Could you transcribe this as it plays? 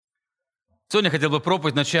Сегодня я хотел бы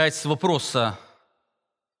проповедь начать с вопроса: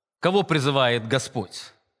 кого призывает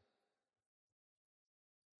Господь?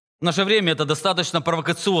 В наше время это достаточно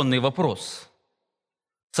провокационный вопрос.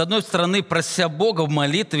 С одной стороны, прося Бога в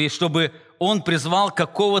молитве, чтобы Он призвал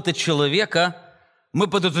какого-то человека, мы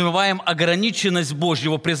подразумеваем ограниченность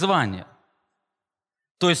Божьего призвания.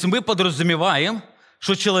 То есть мы подразумеваем,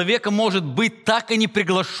 что человек может быть так и не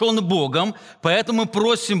приглашен Богом, поэтому мы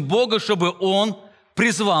просим Бога, чтобы Он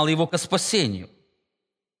призвал его к спасению.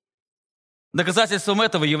 Доказательством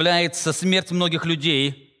этого является смерть многих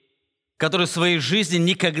людей, которые в своей жизни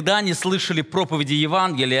никогда не слышали проповеди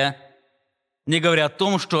Евангелия, не говоря о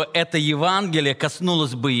том, что это Евангелие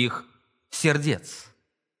коснулось бы их сердец.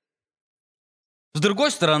 С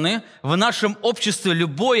другой стороны, в нашем обществе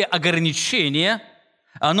любое ограничение,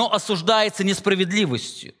 оно осуждается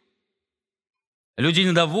несправедливостью. Люди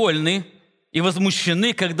недовольны и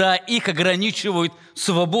возмущены, когда их ограничивают в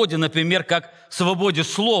свободе, например, как в свободе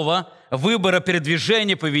слова, выбора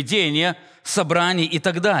передвижения, поведения, собраний и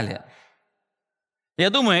так далее. Я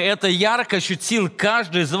думаю, это ярко ощутил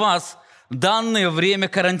каждый из вас в данное время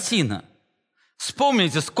карантина.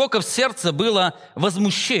 Вспомните, сколько в сердце было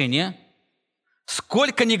возмущения,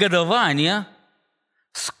 сколько негодования,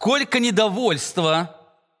 сколько недовольства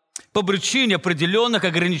по причине определенных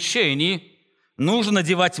ограничений. Нужно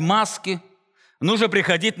надевать маски, нужно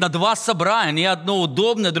приходить на 2 собрания, одно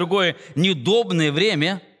удобное, другое неудобное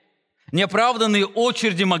время, неоправданные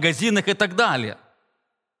очереди в магазинах и так далее.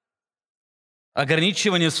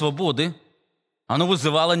 Ограничивание свободы, оно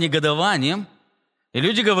вызывало негодование, и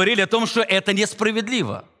люди говорили о том, что это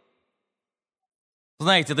несправедливо.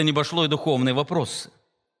 Знаете, это не обошло и духовные вопросы.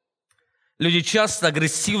 Люди часто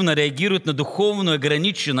агрессивно реагируют на духовную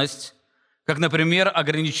ограниченность, как, например,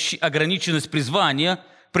 ограниченность призвания,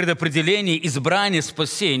 предопределения, избрания,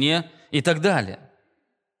 спасения и так далее.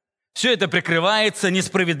 Все это прикрывается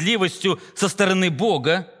несправедливостью со стороны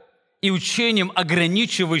Бога и учением,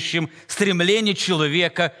 ограничивающим стремление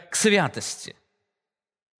человека к святости.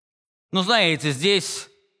 Но знаете, здесь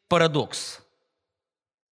парадокс.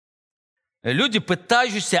 Люди,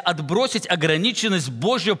 пытающиеся отбросить ограниченность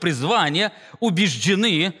Божьего призвания,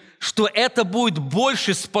 убеждены, что это будет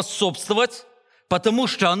больше способствовать, потому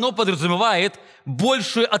что оно подразумевает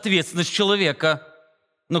большую ответственность человека.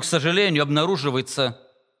 Но, к сожалению, обнаруживается,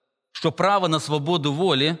 что право на свободу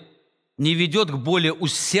воли не ведет к более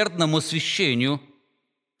усердному освящению,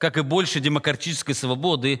 как и больше демократической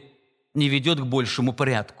свободы не ведет к большему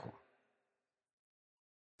порядку.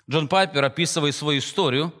 Джон Пайпер, описывая свою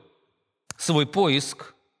историю, свой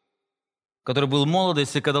поиск, который был в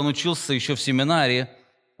молодости, когда он учился еще в семинарии,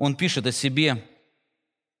 он пишет о себе: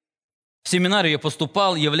 «В семинарию я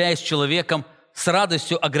поступал, являясь человеком с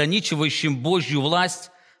радостью ограничивающим Божью власть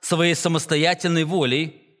своей самостоятельной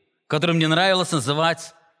волей, которую мне нравилось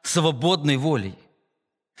называть свободной волей.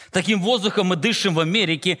 Таким воздухом мы дышим в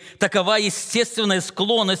Америке, такова естественная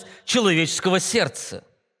склонность человеческого сердца».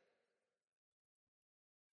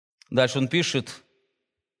 Дальше он пишет: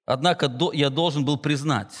 «Однако я должен был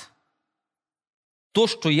признать, то,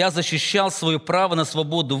 что я защищал свое право на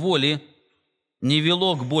свободу воли, не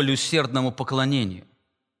вело к более усердному поклонению.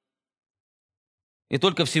 И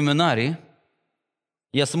только в семинарии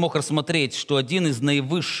я смог рассмотреть, что один из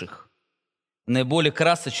наивысших, наиболее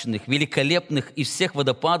красочных, великолепных из всех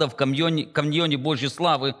водопадов в каньоне Божьей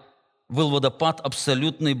славы был водопад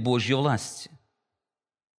абсолютной Божьей власти.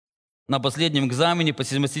 На последнем экзамене по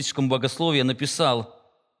систематическому богословию я написал: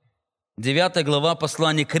 9 глава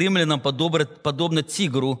послания к римлянам подобно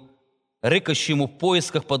тигру, рыкающему в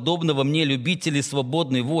поисках подобного мне любителей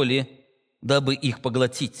свободной воли, дабы их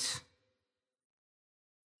поглотить».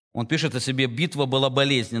 Он пишет о себе: «Битва была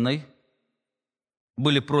болезненной,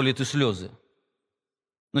 были пролиты слезы,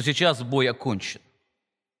 но сейчас бой окончен.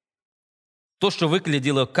 То, что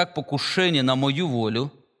выглядело как покушение на мою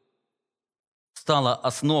волю, стало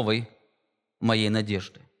основой моей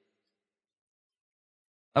надежды».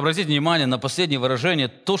 Обратите внимание на последнее выражение: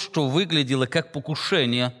 «то, что выглядело как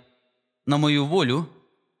покушение на мою волю».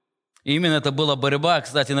 И именно это была борьба.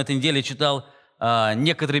 Кстати, на этой неделе читал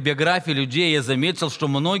некоторые биографии людей, я заметил, что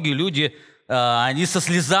многие люди, они со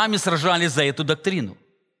слезами сражались за эту доктрину.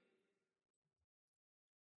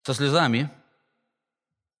 Со слезами.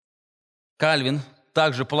 Кальвин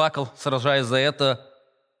также плакал, сражаясь за это.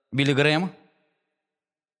 Билли Грэм.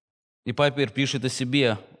 И Пайпер пишет о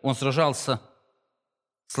себе: он сражался,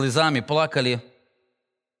 слезами плакали,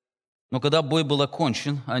 но когда бой был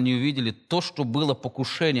окончен, они увидели, то, что было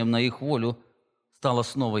покушением на их волю, стало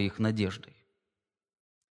снова их надеждой.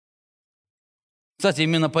 Кстати,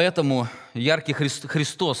 именно поэтому яркий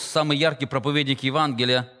Христос, самый яркий проповедник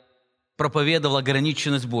Евангелия, проповедовал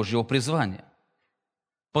ограниченность Божьего призвания.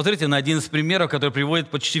 Посмотрите на один из примеров, который приводят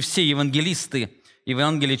почти все евангелисты. В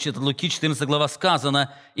Евангелии от Луки, 14 глава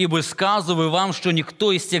сказано: «Ибо сказываю вам, что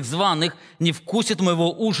никто из тех званых не вкусит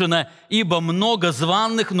моего ужина, ибо много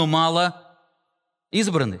званых, но мало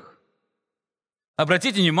избранных».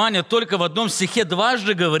 Обратите внимание, только в одном стихе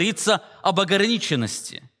дважды говорится об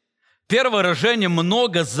ограниченности. Первое выражение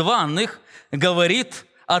 «много званых» говорит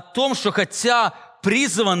о том, что хотя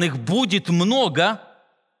призванных будет много,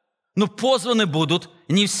 но позваны будут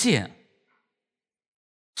не все.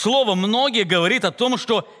 Слово «многие» говорит о том,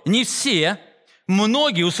 что не все,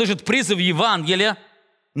 многие услышат призыв Евангелия,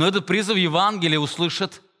 но этот призыв Евангелия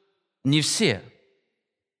услышат не все.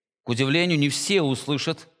 К удивлению, не все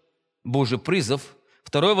услышат Божий призыв.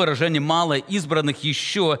 Второе выражение «мало избранных»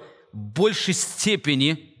 еще в большей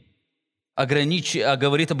степени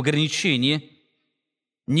говорит об ограничении.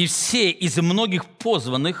 Не все из многих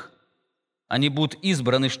позванных, они будут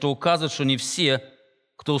избраны, что указывает, что не все,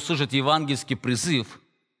 кто услышит евангельский призыв,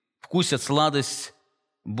 вкусят сладость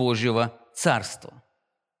Божьего Царства.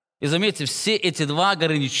 И заметьте, все эти два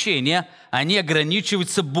ограничения, они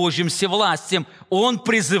ограничиваются Божьим всевластием. Он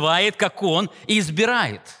призывает, как Он, и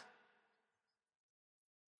избирает.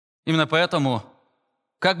 Именно поэтому,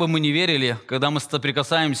 как бы мы ни верили, когда мы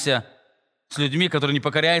соприкасаемся с людьми, которые не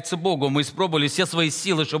покоряются Богу, мы испробовали все свои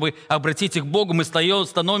силы, чтобы обратить их к Богу, мы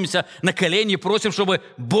становимся на колени и просим, чтобы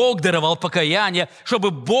Бог даровал покаяние,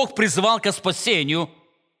 чтобы Бог призывал ко спасению,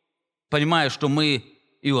 понимая, что мы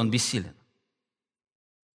и Он бессилен.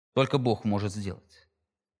 Только Бог может сделать.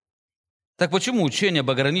 Так почему учение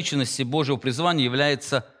об ограниченности Божьего призвания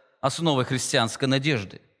является основой христианской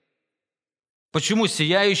надежды? Почему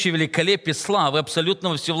сияющее великолепие славы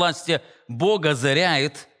абсолютного всевластия Бога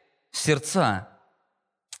озаряет сердца?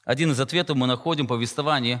 Один из ответов мы находим в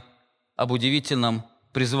повествовании об удивительном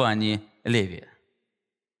призвании Левия.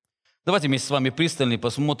 Давайте вместе с вами пристально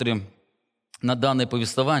посмотрим на данное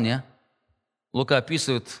повествование. Лука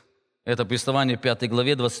описывает это повествование в 5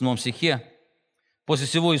 главе, 27 стихе. «После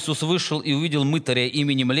всего Иисус вышел и увидел мытаря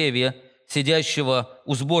именем Левия, сидящего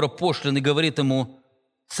у сбора пошлин, и говорит ему: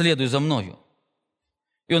 следуй за мною.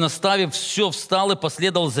 И он, оставив все, встал и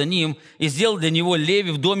последовал за ним, и сделал для него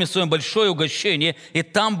Левий в доме своем большое угощение, и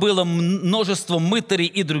там было множество мытарей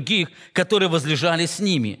и других, которые возлежали с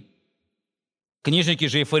ними. Книжники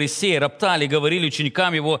же и фарисеи роптали, говорили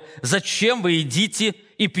ученикам его: зачем вы едите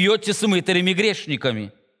и пьете с мытарями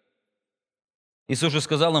грешниками? Иисус же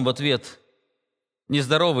сказал им в ответ: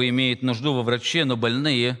 нездоровые имеют нужду во враче, но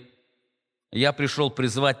больные. Я пришел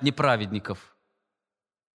призвать не праведников,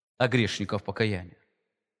 а грешников покаяния».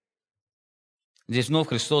 Здесь вновь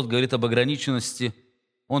Христос говорит об ограниченности.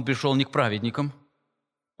 Он пришел не к праведникам,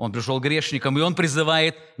 Он пришел к грешникам, и Он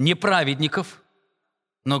призывает не праведников,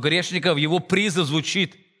 но грешников. Его призыв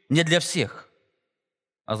звучит не для всех,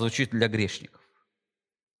 а звучит для грешников.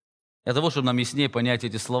 Для того, чтобы нам яснее понять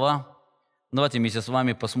эти слова, давайте вместе с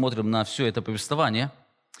вами посмотрим на все это повествование.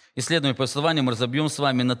 Исследуя повествование, мы разобьем с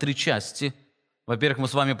вами на 3 части. Во-первых, мы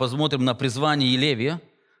с вами посмотрим на призвание Левия.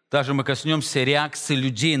 Также мы коснемся реакции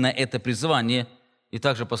людей на это призвание. И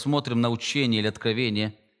также посмотрим на учение или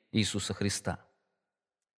откровение Иисуса Христа.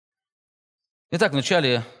 Итак,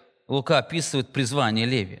 вначале Лука описывает призвание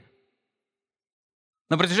Левия.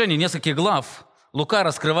 На протяжении нескольких глав Лука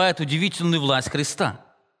раскрывает удивительную власть Христа.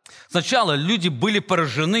 Сначала люди были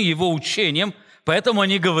поражены его учением, поэтому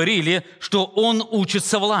они говорили, что он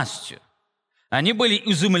учится властью. Они были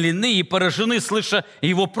изумлены и поражены, слыша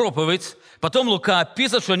его проповедь. Потом Лука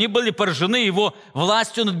описывает, что они были поражены его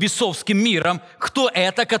властью над бесовским миром. Кто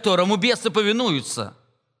это, которому бесы повинуются?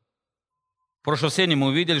 В прошлом сене мы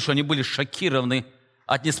увидели, что они были шокированы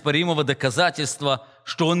от неоспоримого доказательства,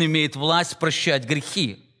 что он имеет власть прощать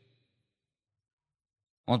грехи.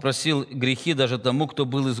 Он просил грехи даже тому, кто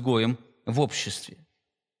был изгоем в обществе.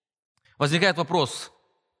 Возникает вопрос: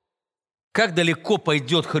 как далеко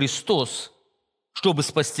пойдет Христос, чтобы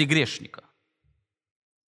спасти грешника?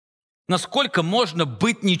 Насколько можно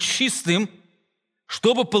быть нечистым,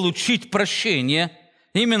 чтобы получить прощение?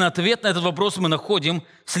 Именно ответ на этот вопрос мы находим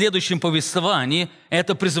в следующем повествовании.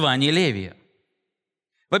 Это призвание Левия.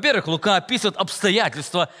 Во-первых, Лука описывает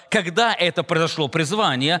обстоятельства, когда это произошло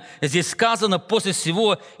призвание. Здесь сказано: после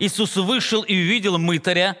всего Иисус вышел и увидел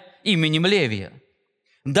мытаря именем Левия.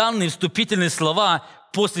 Данные вступительные слова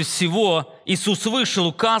 «после всего Иисус вышел»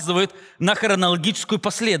 указывают на хронологическую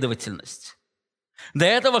последовательность. До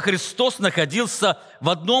этого Христос находился в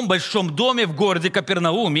одном большом доме в городе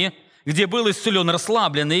Капернауме, где был исцелен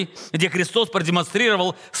расслабленный, где Христос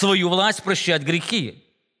продемонстрировал свою власть прощать грехи.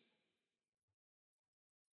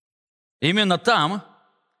 Именно там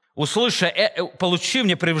получив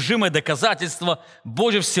непрерываемое доказательство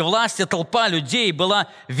Божьей всевластия, толпа людей была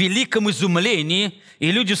в великом изумлении,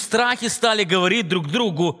 и люди в страхе стали говорить друг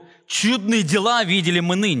другу: «Чудные дела видели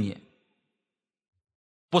мы ныне».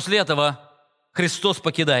 После этого Христос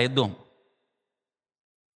покидает дом.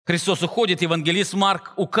 Христос уходит, евангелист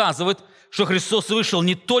Марк указывает, что Христос вышел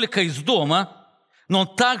не только из дома, но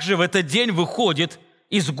Он также в этот день выходит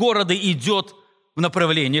из города и идет в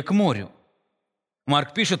направлении к морю.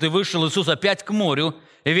 Марк пишет: «И вышел Иисус опять к морю,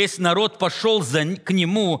 и весь народ пошел к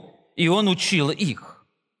Нему, и Он учил их».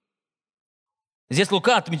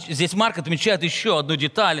 Здесь Марк отмечает еще одну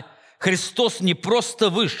деталь. Христос не просто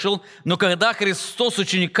вышел, но когда Христос с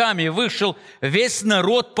учениками вышел, весь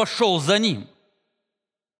народ пошел за Ним.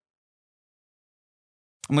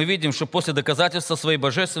 Мы видим, что после доказательства своей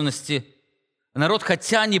божественности народ,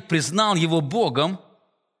 хотя не признал Его Богом,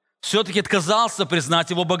 все-таки отказался признать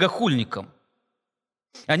Его богохульником.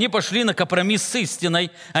 Они пошли на компромисс с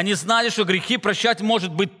истиной. Они знали, что грехи прощать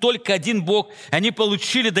может быть только один Бог. Они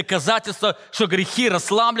получили доказательство, что грехи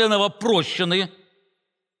расслабленного прощены.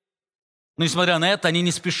 Но, несмотря на это, они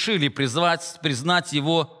не спешили признать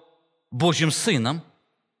Его Божьим Сыном.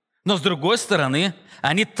 Но, с другой стороны,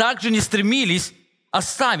 они также не стремились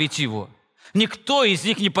оставить Его. Никто из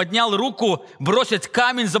них не поднял руку бросить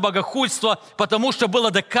камень за богохульство, потому что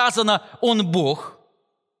было доказано: Он Бог.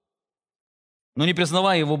 Но не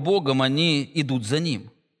признавая Его Богом, они идут за Ним.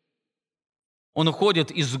 Он уходит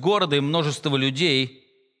из города, и множество людей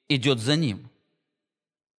идет за Ним.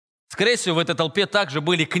 Скорее всего, в этой толпе также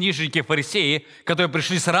были книжники и фарисеи, которые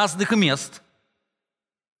пришли с разных мест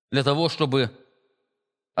для того, чтобы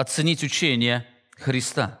оценить учение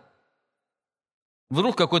Христа.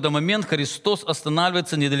 Вдруг в какой-то момент Христос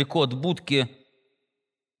останавливается недалеко от будки,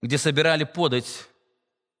 где собирали подать,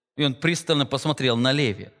 и Он пристально посмотрел на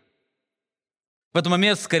Левия. В этот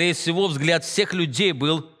момент, скорее всего, взгляд всех людей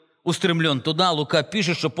был устремлен туда. Лука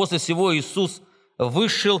пишет, что после всего Иисус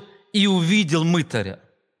вышел и увидел мытаря.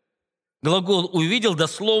 Глагол «увидел»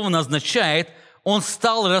 дословно означает: Он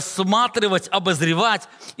стал рассматривать, обозревать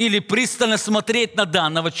или пристально смотреть на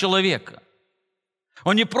данного человека.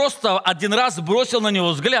 Он не просто один раз бросил на него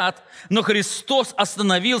взгляд, но Христос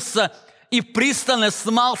остановился и пристально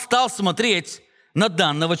стал смотреть на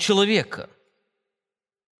данного человека.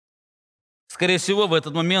 Скорее всего, в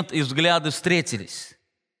этот момент их взгляды встретились.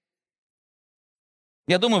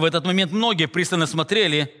 Я думаю, в этот момент многие пристально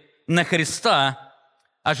смотрели на Христа,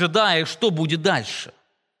 ожидая, что будет дальше.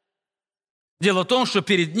 Дело в том, что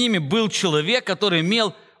перед ними был человек, который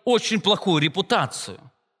имел очень плохую репутацию.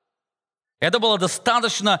 Это была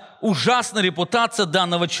достаточно ужасная репутация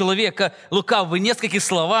данного человека. Лука в нескольких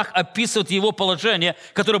словах описывает его положение,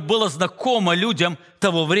 которое было знакомо людям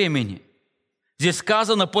того времени. Здесь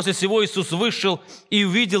сказано: после всего Иисус вышел и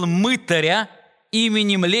увидел мытаря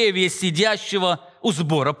именем Левия, сидящего у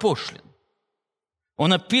сбора пошлин.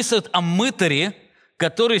 Он описывает о мытаре,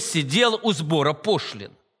 который сидел у сбора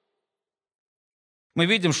пошлин. Мы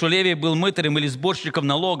видим, что Левий был мытарем или сборщиком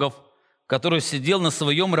налогов, который сидел на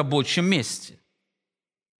своем рабочем месте.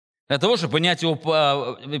 Для того, чтобы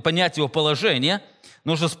понять его положение,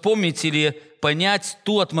 нужно вспомнить или понять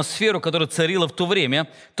ту атмосферу, которая царила в то время.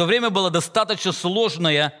 В то время была достаточно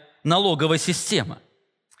сложная налоговая система.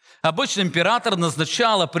 Обычно император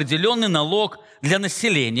назначал определенный налог для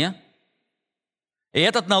населения, и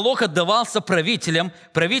этот налог отдавался правителям.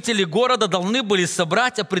 Правители города должны были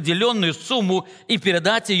собрать определенную сумму и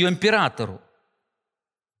передать ее императору.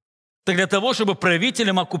 Так для того, чтобы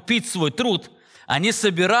правителям окупить свой труд, они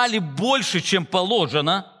собирали больше, чем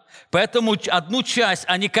положено, поэтому одну часть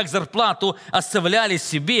они как зарплату оставляли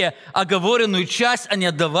себе, а оговоренную часть они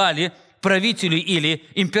отдавали правителю или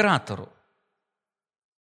императору.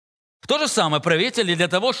 В то же самое правители, для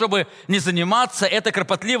того, чтобы не заниматься этой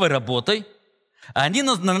кропотливой работой, они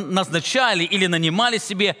назначали или нанимали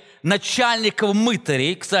себе начальников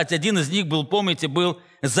мытарей. Кстати, один из них был, помните, был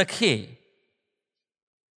Закхей.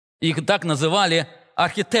 Их так называли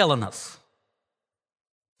архителонос.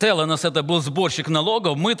 Телонос – это был сборщик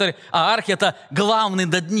налогов, мытарь, а архи – это главный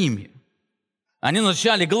над ними. Они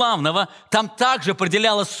назначали главного. Там также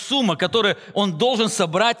определялась сумма, которую он должен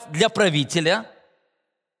собрать для правителя.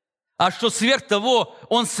 А что сверх того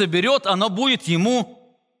он соберет, оно будет ему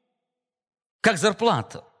как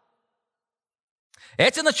зарплата.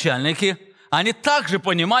 Эти начальники, они также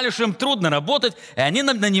понимали, что им трудно работать, и они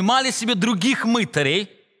нанимали себе других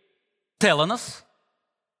мытарей, телонос,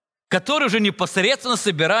 которые уже непосредственно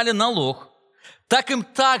собирали налог. Так им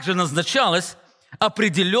также назначалась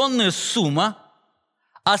определенная сумма,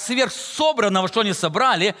 а сверх собранного, что они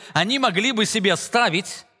собрали, они могли бы себе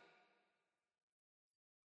оставить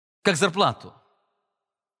как зарплату.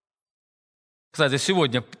 Кстати,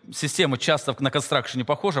 сегодня система часто на констракшене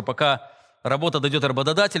похожа. Пока работа дойдет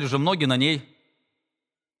работодателю, уже многие на ней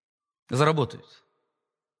заработают.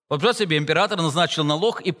 Вот представьте себе, император назначил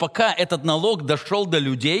налог, и пока этот налог дошел до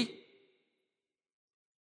людей,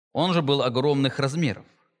 он же был огромных размеров.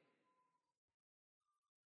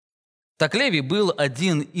 Так Левий был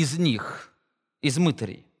один из них, из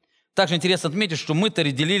мытарей. Также интересно отметить, что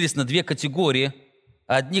мытари делились на две категории.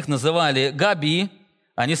 Одних называли габии,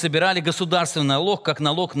 они собирали государственный налог, как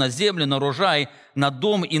налог на землю, на урожай, на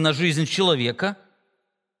дом и на жизнь человека.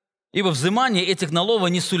 Ибо взимание этих налогов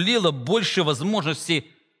не сулило больше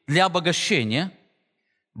возможностей для обогащения.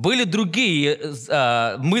 Были другие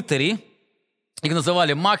мытари, их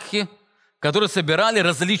называли макхи, которые собирали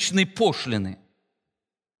различные пошлины.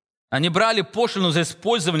 Они брали пошлину за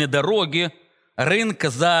использование дороги, рынка,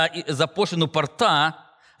 за пошлину порта.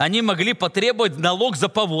 Они могли потребовать налог за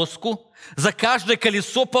повозку, за каждое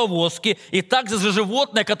колесо повозки, и также за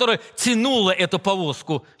животное, которое тянуло эту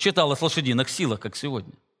повозку, считалось в лошадиных силах, как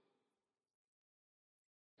сегодня.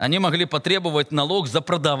 Они могли потребовать налог за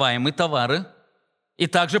продаваемые товары и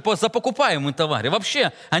также за покупаемые товары.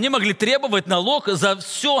 Вообще, они могли требовать налог за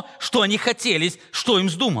все, что они хотели, что им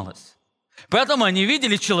вздумалось. Поэтому они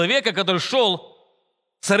видели человека, который шел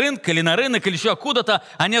с рынка или на рынок, или еще откуда-то,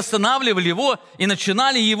 они останавливали его и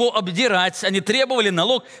начинали его обдирать. Они требовали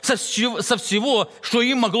налог со всего, что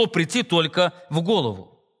им могло прийти только в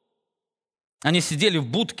голову. Они сидели в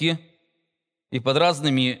будке и под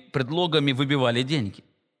разными предлогами выбивали деньги.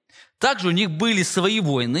 Также у них были свои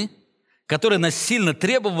воины, которые насильно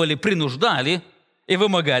требовали, принуждали и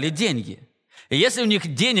вымогали деньги. И если у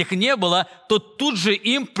них денег не было, то тут же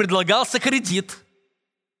им предлагался кредит,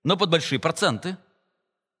 но под большие проценты.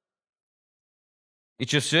 И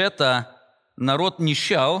через все это народ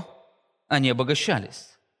нищал, они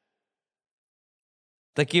обогащались.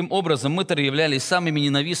 Таким образом, мытари являлись самыми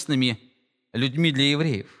ненавистными людьми для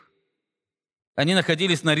евреев. Они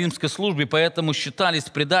находились на римской службе, поэтому считались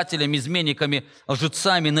предателями, изменниками,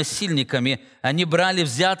 лжецами, насильниками. Они брали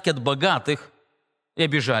взятки от богатых и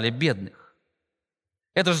обижали бедных.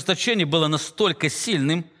 Это ожесточение было настолько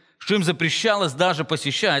сильным, что им запрещалось даже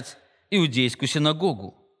посещать иудейскую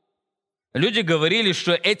синагогу. Люди говорили,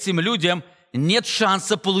 что этим людям нет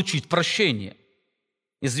шанса получить прощение.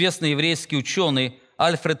 Известный еврейский ученый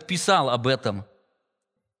Альфред писал об этом.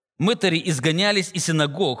 Мытари изгонялись из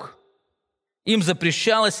синагог. Им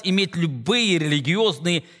запрещалось иметь любые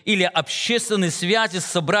религиозные или общественные связи с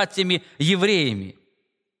собратьями-евреями.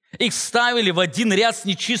 Их ставили в один ряд с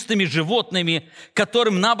нечистыми животными, к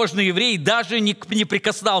которым набожный еврей даже не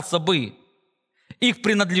прикасался бы.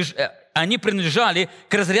 Они принадлежали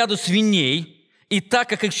к разряду свиней, и так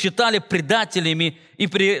как их считали предателями и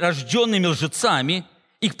прирожденными лжецами,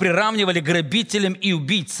 их приравнивали к грабителям и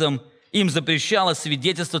убийцам, им запрещалось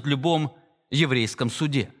свидетельствовать в любом еврейском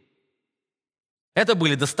суде. Это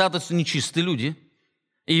были достаточно нечистые люди,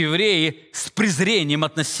 и евреи с презрением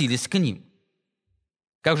относились к ним.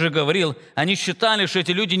 Как уже говорил, они считали, что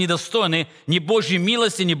эти люди недостойны ни Божьей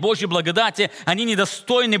милости, ни Божьей благодати, они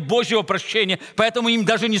недостойны Божьего прощения, поэтому им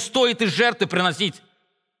даже не стоит и жертвы приносить.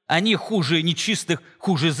 Они хуже нечистых,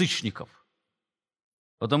 хуже язычников,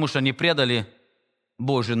 потому что они предали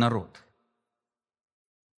Божий народ.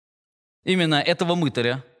 Именно этого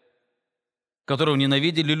мытаря, которого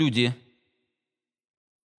ненавидели люди,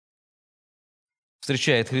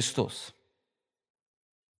 встречает Христос.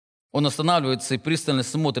 Он останавливается и пристально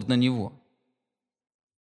смотрит на него.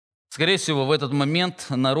 Скорее всего, в этот момент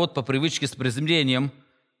народ по привычке с презрением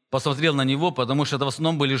посмотрел на него, потому что это в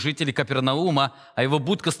основном были жители Капернаума, а его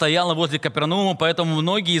будка стояла возле Капернаума, поэтому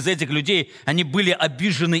многие из этих людей, они были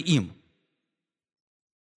обижены им.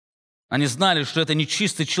 Они знали, что это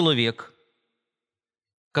нечистый человек,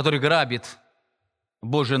 который грабит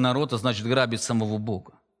Божий народ, а значит грабит самого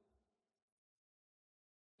Бога.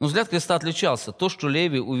 Но взгляд Христа отличался. То, что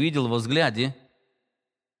Левий увидел во взгляде,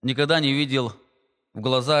 никогда не видел в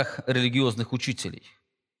глазах религиозных учителей.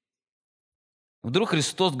 Вдруг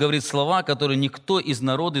Христос говорит слова, которые никто из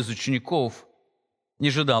народа, из учеников не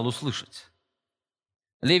ожидал услышать.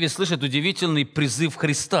 Левий слышит удивительный призыв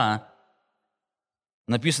Христа.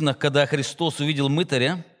 Написано, когда Христос увидел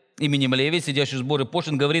мытаря именем Левия, сидящий в сборе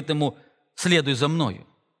пошлин, говорит ему: «Следуй за мною».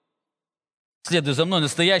 «Следуй за мной». В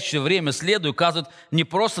настоящее время «следуй» указывает не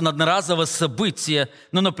просто на одноразовое событие,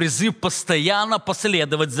 но на призыв постоянно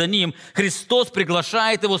последовать за ним. Христос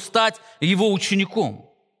приглашает его стать его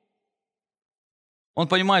учеником. Он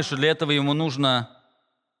понимает, что для этого ему нужно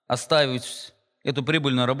оставить эту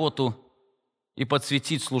прибыльную работу и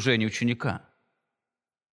подсветить служение ученика.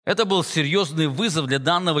 Это был серьезный вызов для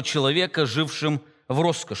данного человека, жившим в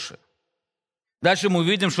роскоши. Дальше мы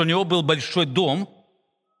увидим, что у него был большой дом,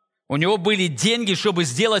 у него были деньги, чтобы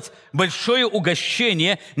сделать большое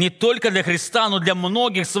угощение не только для Христа, но для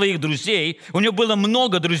многих своих друзей. У него было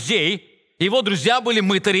много друзей, его друзья были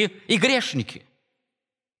мытари и грешники.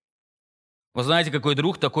 Вы знаете, какой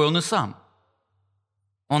друг, такой он и сам.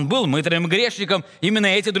 Он был мытарем и грешником, именно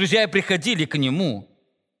эти друзья и приходили к нему.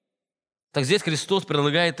 Так здесь Христос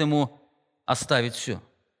предлагает ему оставить все.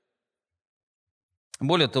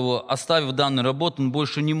 Более того, оставив данную работу, он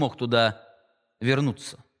больше не мог туда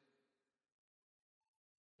вернуться.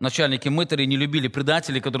 Начальники мытарей не любили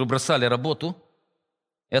предателей, которые бросали работу.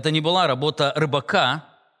 Это не была работа рыбака,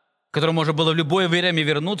 к которому можно было в любое время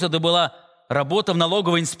вернуться. Это была работа в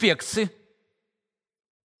налоговой инспекции.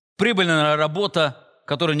 Прибыльная работа, к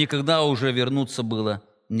которой никогда уже вернуться было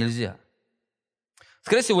нельзя.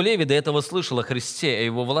 Скорее всего, Левий до этого слышал о Христе, о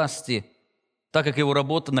его власти, так как его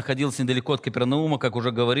работа находилась недалеко от Капернаума, как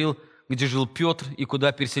уже говорил, где жил Петр и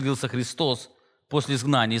куда переселился Христос после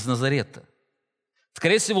изгнания из Назарета.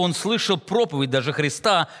 Скорее всего, он слышал проповедь даже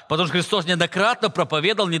Христа, потому что Христос неоднократно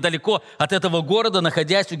проповедовал недалеко от этого города,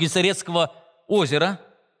 находясь у Генесарецкого озера,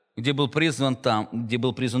 где был призван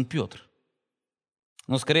Петр.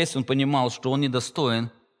 Но, скорее всего, он понимал, что он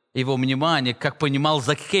недостоин его внимания, как понимал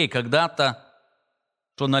Закхей когда-то,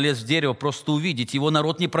 что он налез в дерево просто увидеть. Его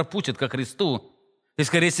народ не пропустит ко Христу. И,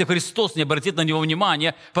 скорее всего, Христос не обратит на него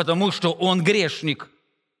внимания, потому что он грешник.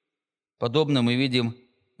 Подобно мы видим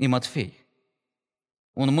и Матфей.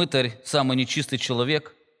 Он мытарь, самый нечистый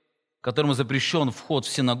человек, которому запрещен вход в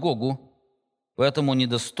синагогу, поэтому он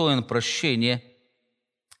недостоин прощения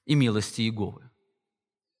и милости Иеговы.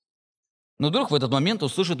 Но вдруг в этот момент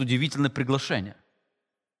услышит удивительное приглашение.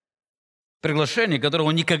 Приглашение, которого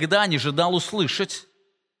он никогда не ожидал услышать.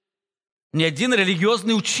 Ни один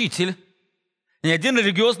религиозный учитель, ни один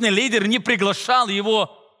религиозный лидер не приглашал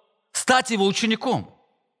его стать его учеником.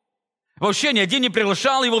 Вообще ни один не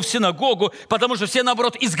приглашал его в синагогу, потому что все,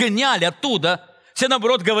 наоборот, изгоняли оттуда. Все,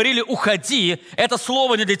 наоборот, говорили: уходи, это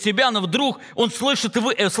слово не для тебя, но вдруг он слышит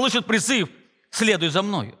призыв: следуй за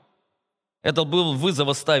мною. Это был вызов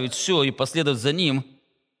оставить все и последовать за ним.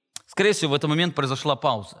 Скорее всего, в этот момент произошла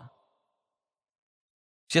пауза.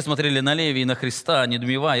 Все смотрели на Левия и на Христа,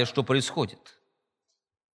 недоумевая, что происходит.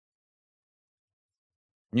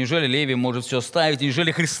 Неужели Левий может все оставить?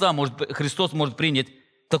 Неужели Христос может принять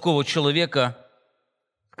такого человека?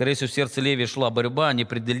 Скорее всего, в сердце Левия шла борьба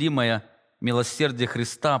непреодолимая. Милосердие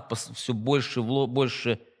Христа все больше и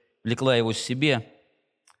больше влекла его к себе.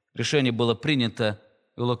 Решение было принято.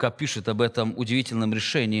 И Лука пишет об этом удивительном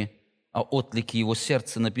решении, о отклике его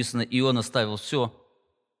сердца. Написано: и он оставил все,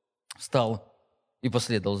 встал и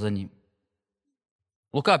последовал за ним.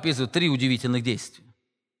 Лука описывает 3 удивительных действия.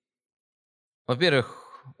 Во-первых,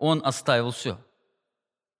 он оставил все.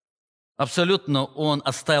 Абсолютно он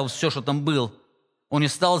оставил все, что там был. Он не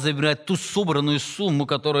стал забирать ту собранную сумму,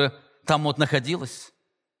 которая там вот находилась.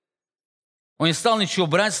 Он не стал ничего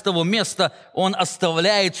брать с того места. Он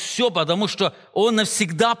оставляет все, потому что он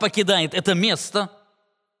навсегда покидает это место.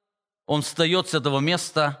 Он встает с этого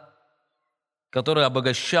места, которое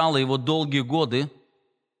обогащало его долгие годы,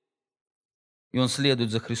 и он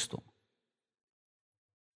следует за Христом.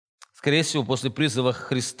 Скорее всего, после призыва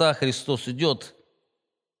Христа Христос идет,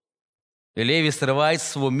 и Левий срывает с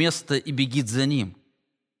своего места и бегит за ним.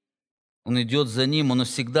 Он идет за ним, он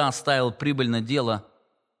навсегда оставил прибыльное дело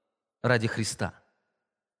ради Христа.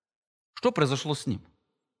 Что произошло с ним?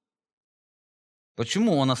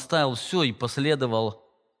 Почему он оставил все и последовал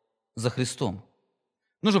за Христом?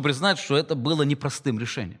 Нужно признать, что это было непростым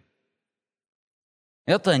решением.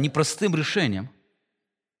 Это непростым решением.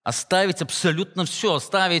 Оставить абсолютно все,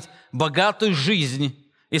 оставить богатую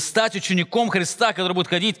жизнь и стать учеником Христа, который будет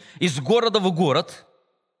ходить из города в город,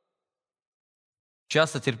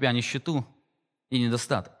 часто терпя нищету и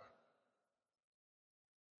недостаток.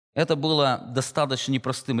 Это было достаточно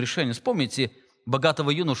непростым решением. Вспомните богатого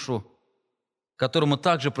юношу, которому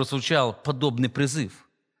также прозвучал подобный призыв.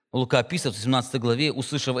 Лука описывает в 17 главе: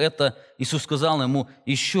 услышав это, Иисус сказал ему: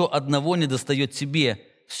 еще одного недостает тебе.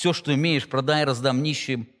 Все, что имеешь, продай, раздам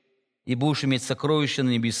нищим, и будешь иметь сокровища на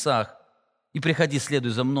небесах. И приходи,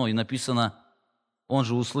 следуй за мной. И написано: он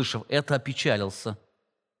же, услышав это, опечалился,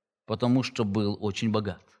 потому что был очень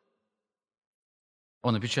богат.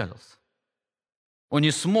 Он опечалился. Он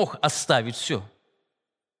не смог оставить все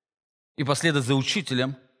и последовать за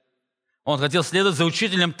учителем. Он хотел следовать за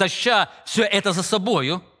учителем, таща все это за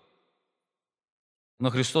собою. Но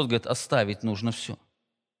Христос говорит: оставить нужно все.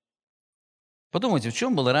 Подумайте, в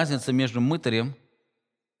чем была разница между мытарем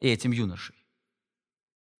и этим юношей?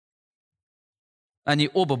 Они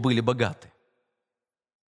оба были богаты.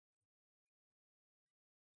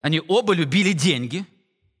 Они оба любили деньги.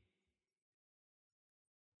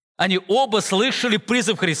 Они оба слышали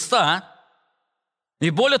призыв Христа. И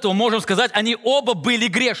более того, можем сказать, они оба были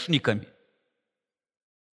грешниками.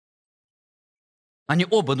 Они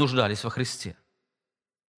оба нуждались во Христе.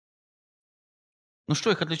 Но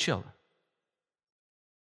что их отличало?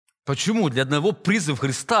 Почему для одного призыв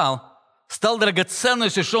Христа стал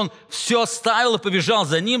драгоценностью, что он все оставил и побежал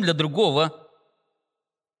за ним, для другого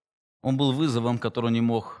он был вызовом, который он не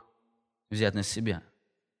мог взять на себя?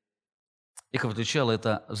 Их отличало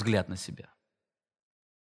это взгляд на себя.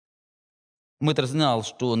 Мытарь знал,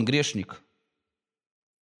 что он грешник,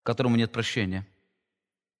 которому нет прощения.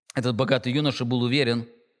 Этот богатый юноша был уверен,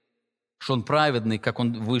 что он праведный, как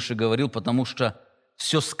он выше говорил, потому что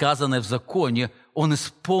все сказанное в законе он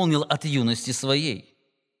исполнил от юности своей.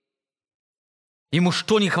 Ему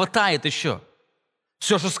что не хватает еще?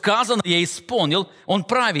 Все, что сказано, я исполнил, он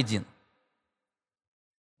праведен.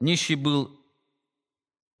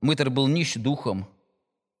 Мытарь был нищ духом,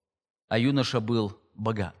 а юноша был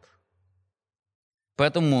богат.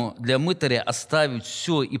 Поэтому для мытаря оставить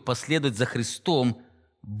все и последовать за Христом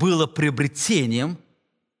было приобретением,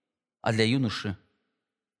 а для юноши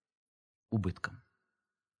 – убытком.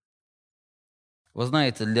 Вы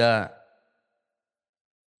знаете, для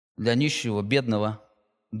нищего, бедного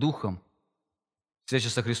духом встреча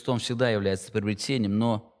со Христом всегда является приобретением,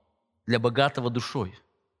 но для богатого душой,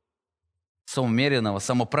 самоумеренного,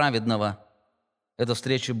 самоправедного, эта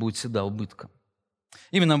встреча будет всегда убытком.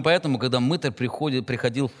 Именно поэтому, когда мытарь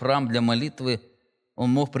приходил в храм для молитвы, он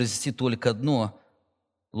мог произнести только одно.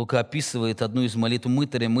 Лука описывает одну из молитв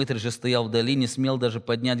мытаря. Мытарь же стоял вдали, не смел даже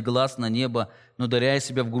поднять глаз на небо, но, ударяя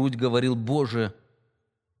себя в грудь, говорил: «Боже,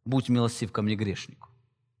 будь милостив ко мне, грешнику».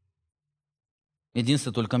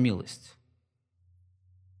 Единственное, только милость.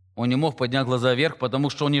 Он не мог поднять глаза вверх, потому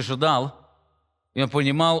что он не ожидал. И он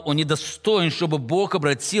понимал, он недостоин, чтобы Бог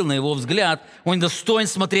обратил на его взгляд. Он недостоин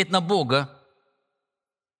смотреть на Бога.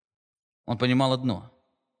 Он понимал одно.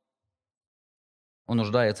 Он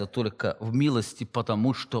нуждается только в милости,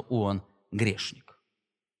 потому что он грешник.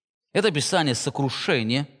 Это описание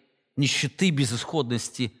сокрушения, нищеты,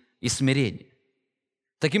 безысходности и смирения.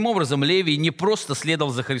 Таким образом, Левий не просто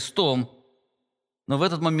следовал за Христом, но в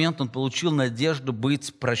этот момент он получил надежду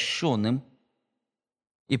быть прощенным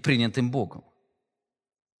и принятым Богом.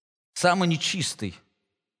 Самый нечистый,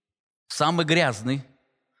 самый грязный,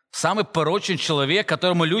 самый порочный человек,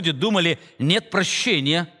 которому люди думали, нет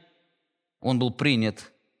прощения, он был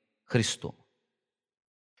принят Христом.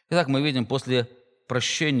 Итак, мы видим, после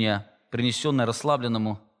прощения, принесенное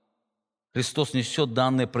расслабленному, Христос несет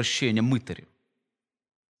данное прощение мытарю.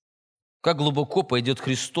 Как глубоко пойдет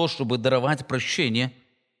Христос, чтобы даровать прощение.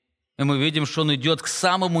 И мы видим, что Он идет к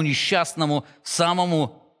самому несчастному,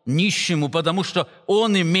 самому нищему, потому что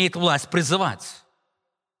Он имеет власть призывать.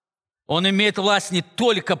 Он имеет власть не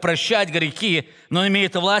только прощать грехи, но Он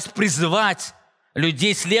имеет власть призывать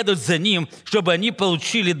людей следовать за Ним, чтобы они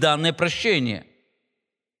получили данное прощение.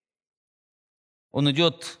 Он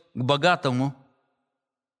идет к богатому,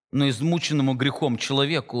 но измученному грехом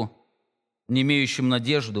человеку, не имеющему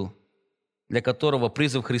надежду, для которого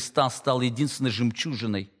призыв Христа стал единственной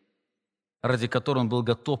жемчужиной, ради которой он был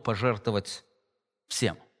готов пожертвовать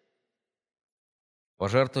всем.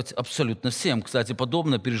 Пожертвовать абсолютно всем. Кстати,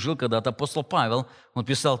 подобно пережил когда-то апостол Павел. Он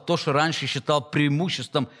писал: то, что раньше считал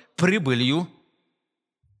преимуществом, прибылью,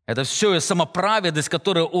 это все самоправедность,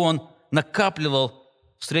 которую он накапливал,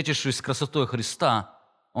 встретившись с красотой Христа,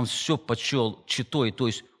 он все почел читой, то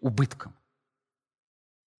есть убытком.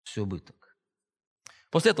 Все убыток.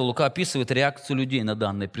 После этого Лука описывает реакцию людей на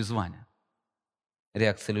данное призвание.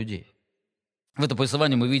 Реакция людей. В этом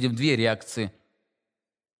повествовании мы видим две реакции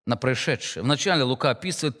на происшедшее. Вначале Лука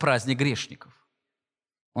описывает праздник грешников.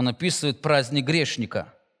 Он описывает праздник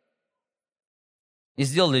грешника. И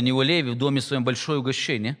сделал для него Левий в доме своем большое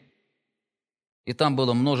угощение. И там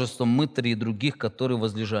было множество мытарей и других, которые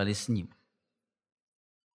возлежали с ним.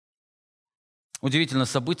 Удивительное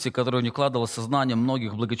событие, которое не вкладывало в сознание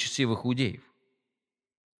многих благочестивых иудеев.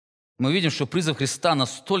 Мы видим, что призыв Христа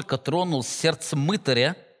настолько тронул сердце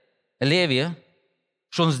мытаря, Левия,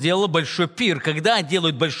 что он сделал большой пир. Когда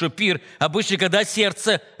делают большой пир? Обычно, когда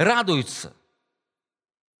сердце радуется.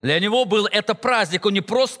 Для него был это праздник. Он не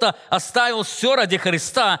просто оставил все ради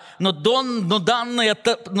Христа, но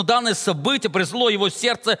данное событие принесло его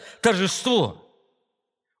сердце торжество.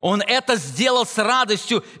 Он это сделал с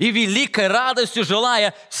радостью и великой радостью,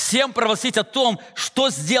 желая всем провозгласить о том, что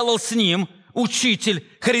сделал с ним Учитель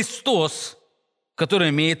Христос, который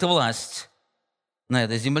имеет власть на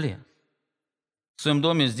этой земле. в своем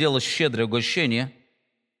доме сделал щедрое угощение.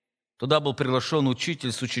 Туда был приглашен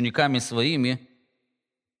учитель с учениками своими.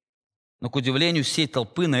 Но, к удивлению всей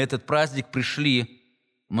толпы, на этот праздник пришли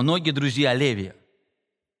многие друзья Левия.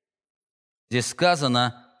 Здесь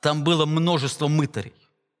сказано, там было множество мытарей.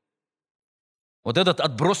 Вот этот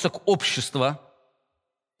отбросок общества,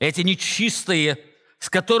 эти нечистые, с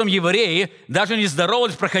которым евреи даже не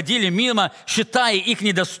здоровались, проходили мимо, считая их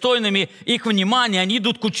недостойными их внимания, они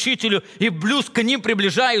идут к учителю, и плюс к ним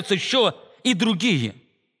приближаются еще и другие.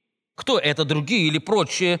 Кто это другие или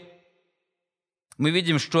прочие? Мы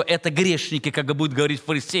видим, что это грешники, как будет говорить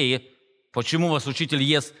фарисеи. Почему вас учитель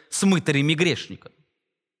ест с мытарями и грешниками?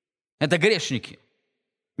 Это грешники.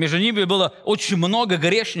 Между ними было очень много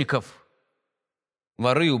грешников.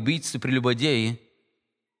 Воры, убийцы, прелюбодеи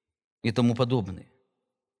и тому подобное.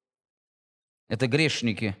 Это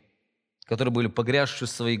грешники, которые были погрязши в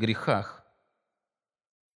своих грехах.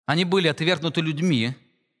 Они были отвергнуты людьми,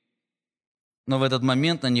 но в этот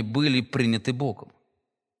момент они были приняты Богом.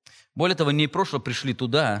 Более того, не просто пришли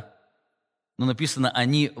туда, но написано,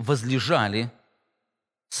 они возлежали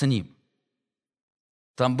с Ним.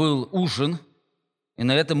 Там был ужин, и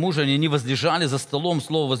на этом ужине они возлежали за столом.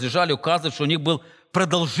 Слово «возлежали» указывает, что у них был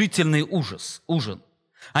продолжительный ужин.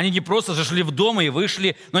 Они не просто зашли в дом и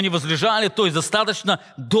вышли, но они возлежали, то есть достаточно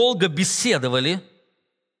долго беседовали,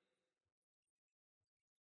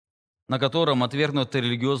 на котором отвергнутые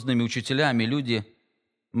религиозными учителями люди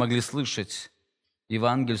могли слышать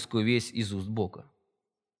евангельскую весть из уст Бога.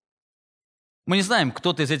 Мы не знаем,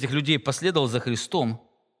 кто-то из этих людей последовал за Христом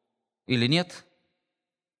или нет,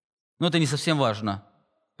 но это не совсем важно,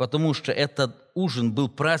 потому что этот ужин был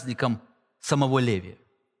праздником самого Левия.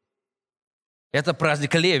 Это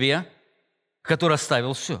праздник Левия, который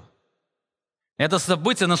оставил все. Это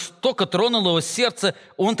событие настолько тронуло его сердце,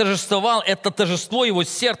 он торжествовал это торжество его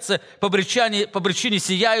сердца по причине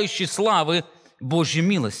сияющей славы Божьей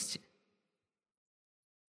милости.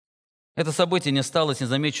 Это событие не осталось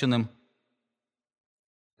незамеченным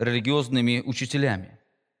религиозными учителями.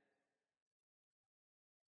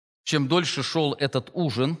 Чем дольше шел этот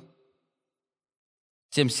ужин,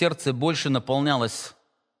 тем сердце больше наполнялось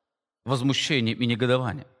возмущением и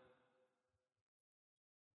негодованием.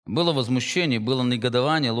 Было возмущение, было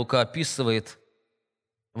негодование. Лука описывает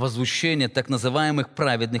возмущение так называемых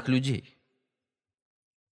праведных людей.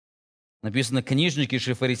 Написано, книжники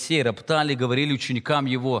же фарисеи роптали, говорили ученикам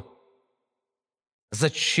его: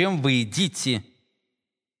 «Зачем вы едите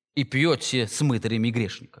и пьете с мытарями и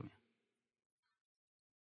грешниками?»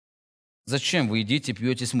 Зачем вы едите и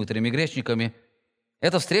пьете с мытарями и грешниками?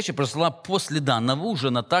 Эта встреча прошла после данного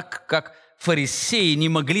ужина, так как фарисеи не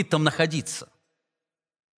могли там находиться.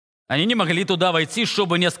 Они не могли туда войти,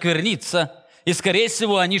 чтобы не оскверниться. И, скорее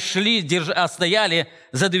всего, они стояли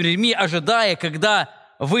за дверьми, ожидая, когда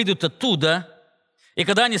выйдут оттуда. И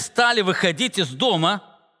когда они стали выходить из дома,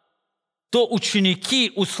 то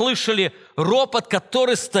ученики услышали ропот,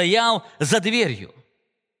 который стоял за дверью.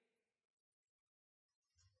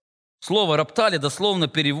 Слово «роптали»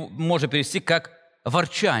 дословно можно перевести как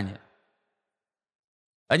 «ворчание».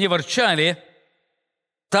 Они ворчали,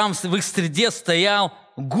 там в их среде стоял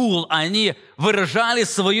гул, они выражали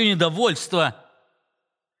свое недовольство.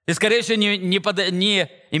 И, скорее всего,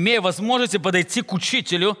 не имея возможности подойти к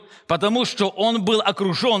учителю, потому что он был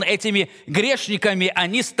окружен этими грешниками,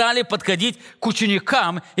 они стали подходить к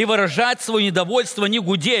ученикам и выражать свое недовольство, они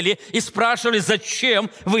гудели и спрашивали: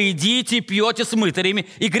 «Зачем вы едите и пьете с мытарями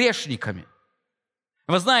и грешниками?»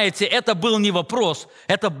 Вы знаете, это был не вопрос,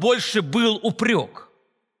 это больше был упрек.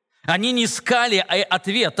 Они не искали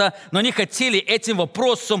ответа, но они хотели этим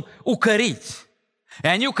вопросом укорить. И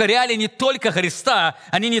они укоряли не только Христа,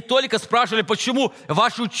 они не только спрашивали, почему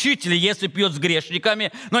ваш учитель, если пьет с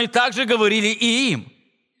грешниками, но и также говорили и им: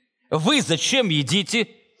 «Вы зачем едите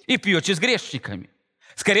и пьете с грешниками?»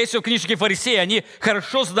 Скорее всего, книжники фарисеи, они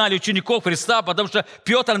хорошо знали учеников Христа, потому что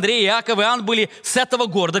Петр, Андрей, Иаков и Иоанн были с этого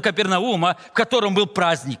города Капернаума, в котором был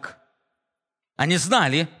праздник. Они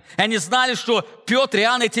знали, что Петр и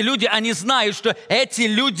Иоанн, эти люди, они знают, что эти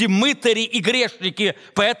люди мытари и грешники,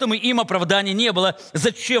 поэтому им оправдания не было.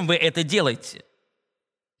 Зачем вы это делаете?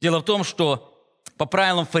 Дело в том, что по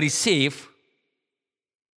правилам фарисеев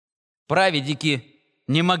праведники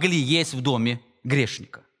не могли есть в доме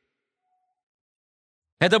грешника.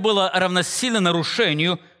 Это было равносильно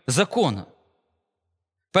нарушению закона.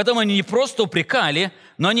 Поэтому они не просто упрекали,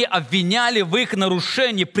 но они обвиняли в их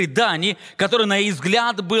нарушении преданий, которое, на их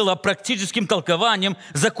взгляд, было практическим толкованием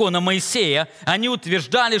закона Моисея. Они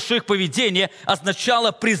утверждали, что их поведение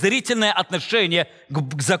означало презрительное отношение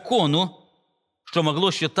к закону, что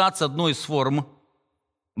могло считаться одной из форм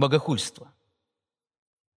богохульства.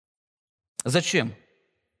 Зачем?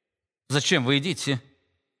 Зачем вы едите?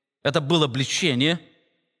 Это было обличение,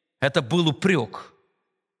 это был упрек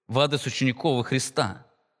в адрес учеников Христа.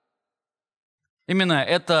 Именно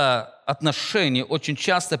это отношение очень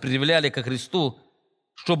часто предъявляли ко Христу,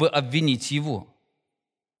 чтобы обвинить Его.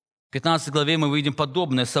 В 15 главе мы видим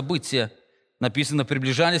подобное событие. Написано: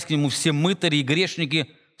 приближались к Нему все мытари и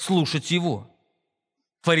грешники слушать Его.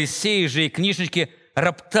 Фарисеи же и книжники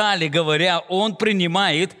роптали, говоря: Он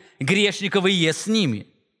принимает грешников и ест с ними.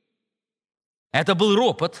 Это был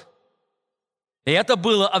ропот, и это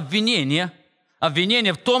было обвинение.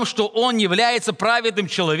 Обвинение в том, что Он является праведным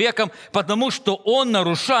человеком, потому что Он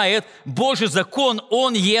нарушает Божий закон,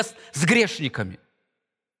 Он ест с грешниками.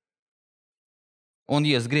 Он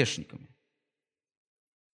ест с грешниками.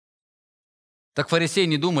 Так фарисеи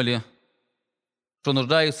не думали, что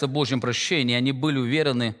нуждаются в Божьем прощении. Они были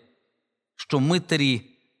уверены, что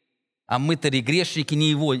мытари грешники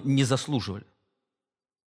Его не заслуживали.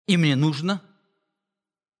 Им не нужно,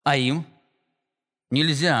 а им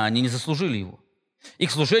нельзя, они не заслужили Его.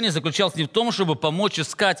 Их служение заключалось не в том, чтобы помочь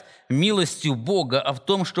искать милости у Бога, а в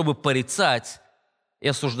том, чтобы порицать и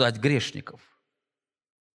осуждать грешников.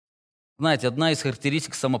 Знаете, одна из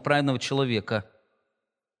характеристик самоправедного человека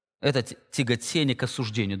 – это тяготение к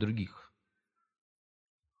осуждению других.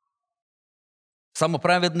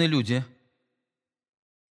 Самоправедные люди,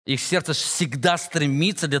 их сердце всегда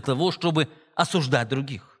стремится для того, чтобы осуждать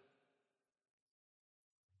других.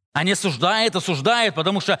 Они осуждают,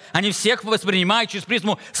 потому что они всех воспринимают через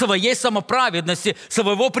призму своей самоправедности,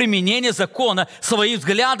 своего применения закона, своим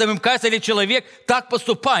взглядом. Им кажется, если человек так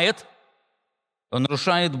поступает, он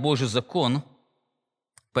нарушает Божий закон,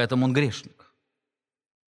 поэтому он грешник.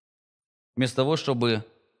 Вместо того, чтобы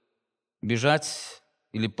бежать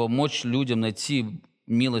или помочь людям найти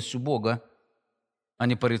милость у Бога,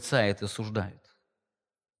 они порицают и осуждают.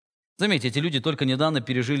 Заметьте, эти люди только недавно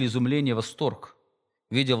пережили изумление, восторг,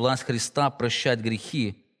 видя власть Христа прощать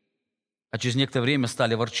грехи, а через некоторое время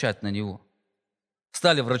стали ворчать на Него.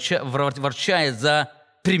 Стали ворчать за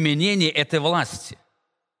применение этой власти.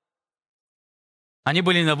 Они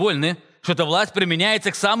были недовольны, что эта власть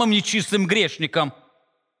применяется к самым нечистым грешникам.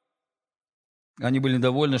 Они были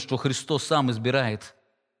недовольны, что Христос сам избирает,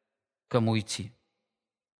 кому идти.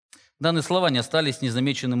 Данные слова не остались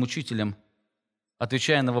незамеченным учителем.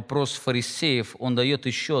 Отвечая на вопрос фарисеев, он дает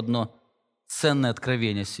еще одно ценное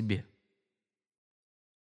откровение о себе.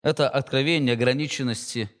 Это откровение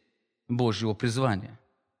ограниченности Божьего призвания.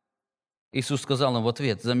 Иисус сказал им в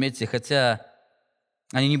ответ, заметьте, хотя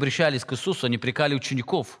они не обращались к Иисусу, они прекали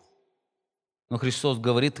учеников, но Христос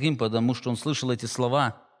говорит им, потому что Он слышал эти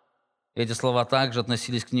слова. Эти слова также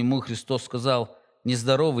относились к Нему. Христос сказал: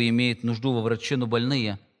 нездоровые имеют нужду во враче, но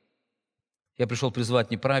больные. Я пришел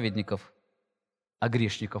призвать не праведников, а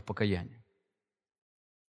грешников к покаянию.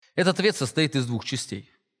 Этот ответ состоит из двух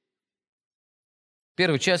частей. В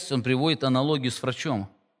первой части он приводит аналогию с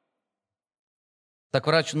врачом. Так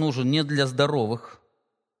врач нужен не для здоровых,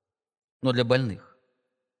 но для больных.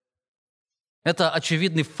 Это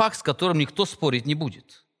очевидный факт, с которым никто спорить не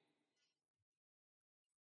будет.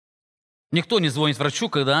 Никто не звонит врачу,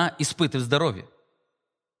 когда испытывает здоровье.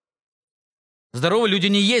 Здоровые люди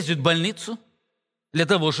не ездят в больницу для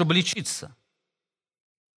того, чтобы лечиться.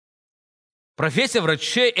 Профессия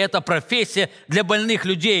врачей – это профессия для больных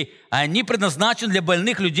людей. Они предназначены для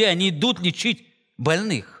больных людей, они идут лечить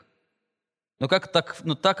больных. Но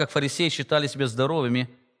так как фарисеи считали себя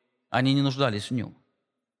здоровыми, они не нуждались в нем.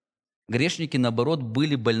 Грешники, наоборот,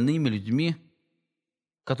 были больными людьми,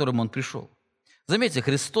 к которым Он пришел. Заметьте,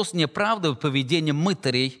 Христос не оправдывает поведение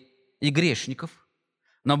мытарей и грешников.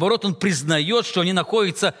 Наоборот, Он признает, что они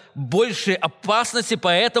находятся в большей опасности,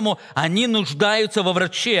 поэтому они нуждаются во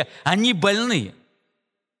враче. Они больны.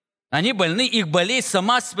 Они больны, их болезнь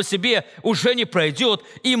сама по себе уже не пройдет.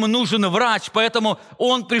 Им нужен врач, поэтому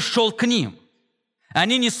Он пришел к ним.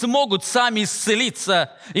 Они не смогут сами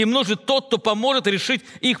исцелиться. Им нужен тот, кто поможет решить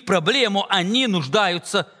их проблему. Они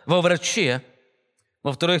нуждаются во враче.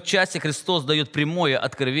 Во второй части Христос дает прямое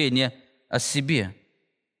откровение о себе.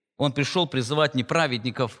 Он пришел призывать не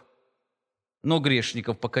праведников, но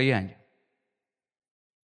грешников к покаянию.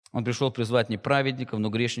 Он пришел призвать не праведников, но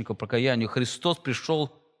грешников к покаянию. Христос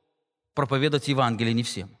пришел проповедовать Евангелие не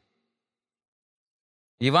всем.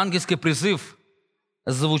 Евангельский призыв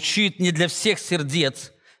звучит не для всех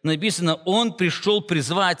сердец. Написано, Он пришел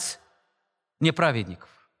призвать неправедников.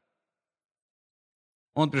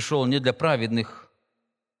 Он пришел не для праведных,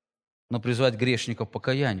 но призвать грешников к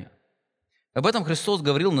покаянию. Об этом Христос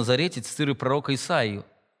говорил в Назарете, цитируя пророка Исаию.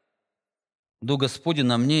 «Дух Господень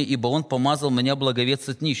на мне, ибо Он помазал меня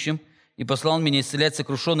благовествовать нищим, и послал меня исцелять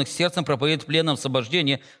сокрушенных сердцем, проповедовать пленным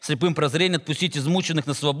освобождение, слепым прозрение, отпустить измученных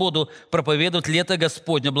на свободу, проповедовать лето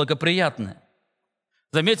Господне благоприятное».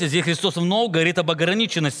 Заметьте, здесь Христос вновь говорит об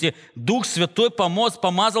ограниченности. Дух Святой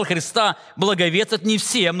помазал Христа благовествовать не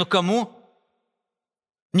всем, но кому?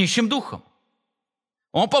 Нищим духом.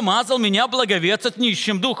 Он помазал меня благовествовать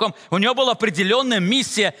нищим духом. У него была определенная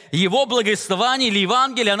миссия. Его благовествование или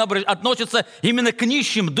Евангелие, оно относится именно к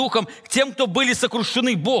нищим духам, к тем, кто были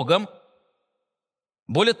сокрушены Богом.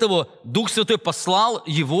 Более того, Дух Святой послал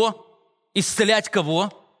его исцелять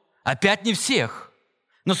кого? Опять не всех,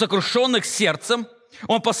 но сокрушенных сердцем.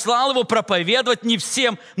 Он послал его проповедовать не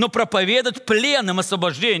всем, но проповедовать пленным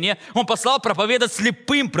освобождение. Он послал проповедовать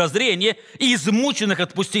слепым прозрение и измученных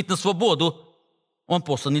отпустить на свободу. Он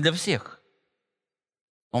послан не для всех.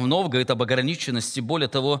 Он вновь говорит об ограниченности. Более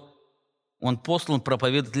того, он послан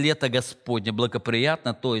проповедовать лето Господне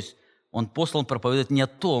благоприятно, то есть он послан проповедовать не о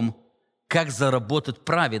том, как заработать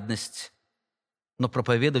праведность, но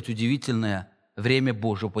проповедовать удивительное время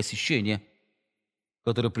Божьего посещения,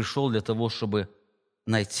 который пришел для того, чтобы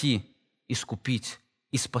найти, искупить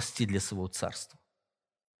и спасти для своего царства.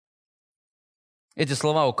 Эти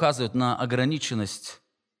слова указывают на ограниченность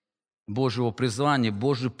Божьего призвания,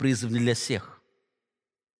 Божий призыв не для всех.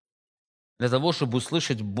 Для того, чтобы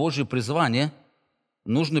услышать Божье призвание,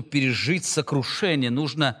 нужно пережить сокрушение,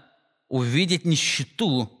 нужно увидеть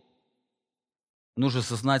нищету, нужно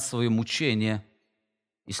осознать свое мучение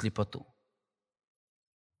и слепоту.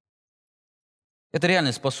 Эта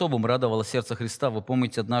реальность по-особому радовала сердце Христа. Вы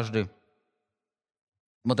помните, однажды,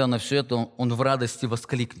 смотря на все это, он в радости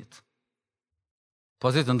воскликнет.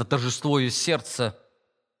 Посмотрите на торжество ее сердца.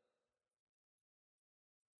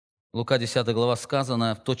 Лука 10 глава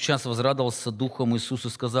сказано: «В тот час возрадовался духом Иисус и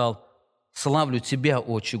сказал: славлю Тебя,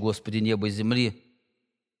 Отче, Господи неба и земли,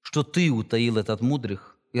 что Ты утаил это от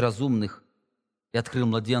мудрых и разумных и открыл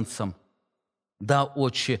младенцам. Да,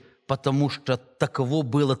 Отче, потому что таково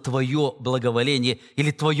было Твое благоволение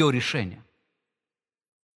или Твое решение.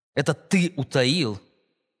 Это Ты утаил,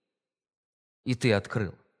 и Ты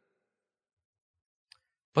открыл».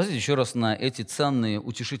 Посмотрите еще раз на эти ценные,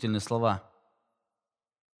 утешительные слова.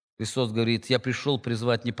 Христос говорит: «Я пришел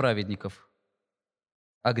призвать не праведников,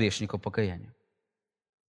 а грешников к покаянию».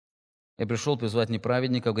 Я пришел призвать не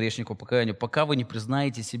праведников, а грешников к покаянию, пока вы не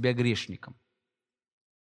признаете себя грешником.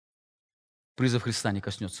 Призыв Христа не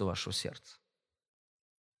коснется вашего сердца.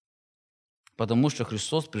 Потому что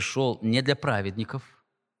Христос пришел не для праведников,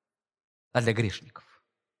 а для грешников.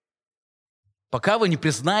 Пока вы не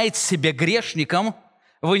признаете себя грешником,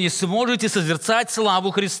 вы не сможете созерцать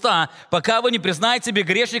славу Христа. Пока вы не признаете себя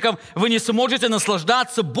грешником, вы не сможете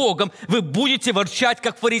наслаждаться Богом. Вы будете ворчать,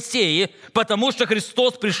 как фарисеи, потому что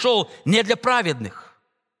Христос пришел не для праведных,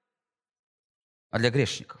 а для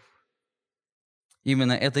грешников.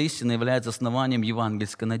 Именно эта истина является основанием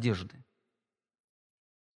евангельской надежды.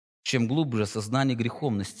 Чем глубже сознание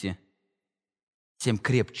греховности, тем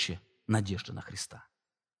крепче надежда на Христа.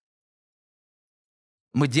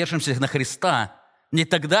 Мы держимся на Христа не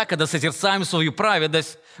тогда, когда созерцаем свою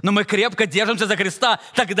праведность, но мы крепко держимся за Христа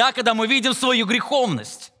тогда, когда мы видим свою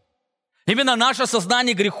греховность. Именно наше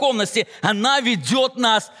сознание греховности, она ведет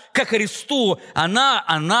нас ко Христу,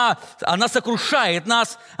 она сокрушает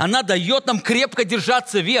нас, она дает нам крепко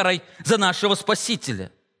держаться верой за нашего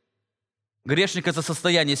Спасителя. Грешник – это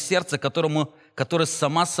состояние сердца, которое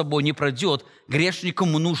сама собой не пройдет. Грешнику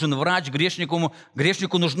нужен врач,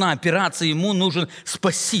 грешнику нужна операция, ему нужен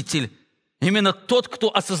Спаситель. Именно тот,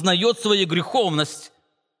 кто осознает свою греховность,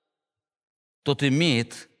 тот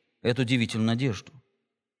имеет эту удивительную надежду.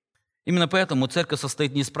 Именно поэтому церковь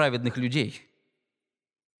состоит не из праведных людей,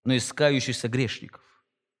 но из кающихся грешников.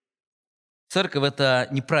 Церковь – это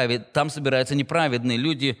там собираются неправедные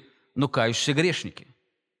люди, но кающиеся грешники.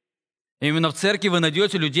 Именно в церкви вы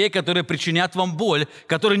найдете людей, которые причинят вам боль,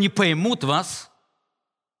 которые не поймут вас,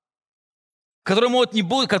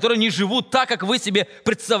 которые не живут так, как вы себе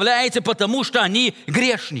представляете, потому что они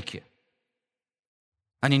грешники.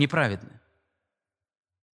 Они неправедны.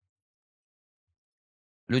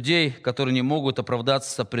 Людей, которые не могут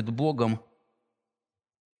оправдаться пред Богом,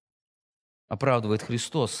 оправдывает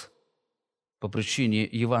Христос по причине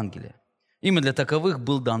Евангелия. Именно для таковых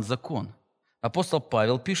был дан закон. Апостол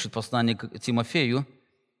Павел пишет в послании к Тимофею,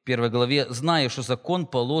 1 главе: «Зная, что закон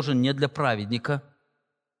положен не для праведника,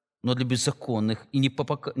 но для беззаконных и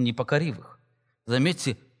непокоривых».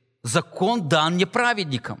 Заметьте, закон дан не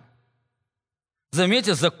праведникам.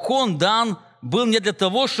 Заметьте, закон дан был не для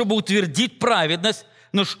того, чтобы утвердить праведность.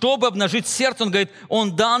 Но чтобы обнажить сердце, он говорит,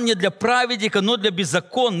 он дан не для праведника, но для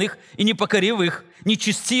беззаконных и непокоривых,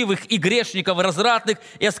 нечестивых и грешников, развратных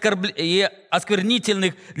и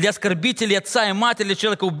осквернительных, для оскорбителей отца и матери, для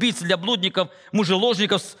человека-убийц, для блудников,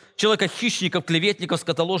 мужеложников, человека-хищников, клеветников,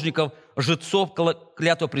 скотоложников, лжецов,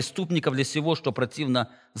 клятвопреступников, для всего, что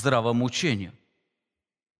противно здравому учению.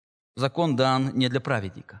 Закон дан не для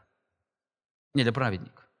праведника. Не для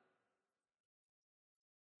праведника.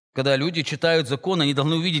 Когда люди читают закон, они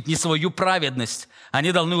должны увидеть не свою праведность,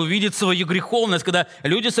 они должны увидеть свою греховность. Когда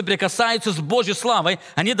люди соприкасаются с Божьей славой,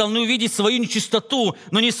 они должны увидеть свою нечистоту,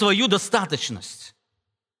 но не свою достаточность.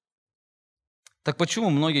 Так почему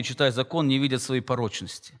многие, читая закон, не видят своей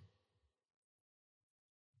порочности?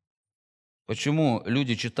 Почему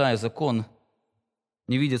люди, читая закон,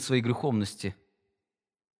 не видят своей греховности?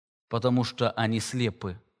 Потому что они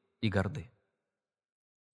слепы и горды.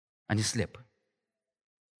 Они слепы.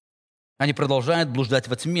 Они продолжают блуждать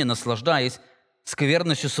во тьме, наслаждаясь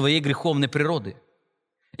скверностью своей греховной природы.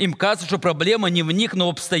 Им кажется, что проблема не в них, но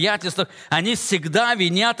в обстоятельствах. Они всегда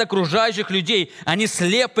винят окружающих людей. Они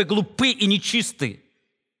слепы, глупы и нечисты,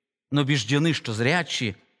 но убеждены, что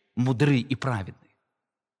зрячие, мудры и праведны.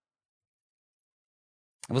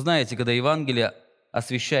 Вы знаете, когда Евангелие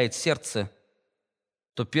освещает сердце,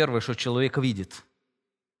 то первое, что человек видит,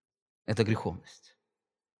 это греховность.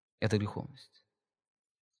 Это греховность.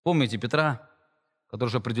 Помните Петра, который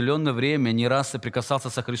уже определенное время не раз соприкасался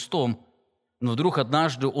со Христом, но вдруг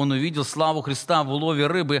однажды он увидел славу Христа в улове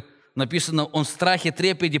рыбы. Написано, он в страхе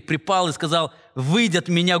трепете припал и сказал: «Выйди от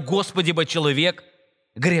меня, Господи, бо человек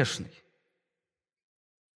грешный».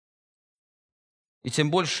 И тем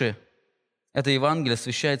больше это Евангелие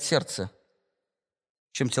освещает сердце,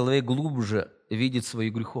 чем человек глубже видит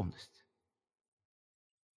свою греховность.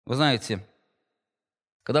 Вы знаете,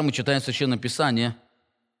 когда мы читаем Священное Писание,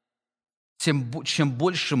 чем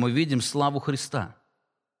больше мы видим славу Христа,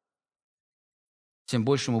 тем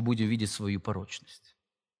больше мы будем видеть свою порочность.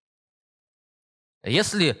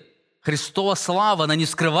 Если Христова слава, она не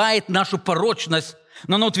скрывает нашу порочность,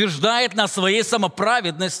 но она утверждает нас в своей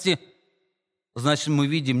самоправедности, значит, мы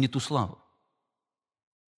видим не ту славу.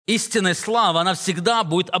 Истинная слава, она всегда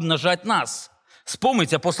будет обнажать нас.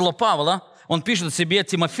 Вспомните апостола Павла, он пишет себе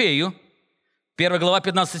Тимофею, 1 глава,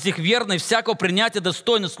 15 стих, «Верный всякого принятия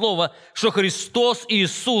достойно слова, что Христос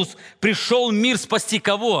Иисус пришел в мир спасти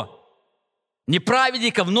кого? Не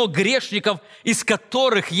праведников, но грешников, из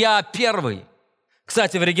которых я первый».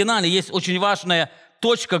 Кстати, в оригинале есть очень важная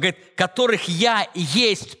точка, говорит, «которых я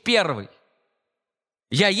есть первый».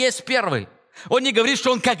 Я есть первый. Он не говорит,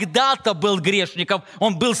 что он когда-то был грешником,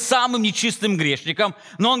 он был самым нечистым грешником,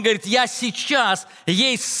 но он говорит, я сейчас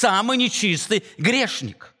есть самый нечистый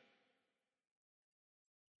грешник.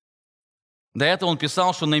 До этого он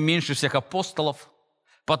писал, что наименьший всех апостолов.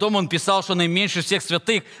 Потом он писал, что наименьший всех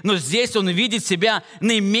святых. Но здесь он видит себя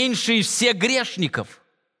наименьший из всех грешников.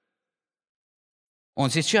 Он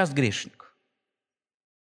сейчас грешник.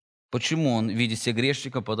 Почему он видит себя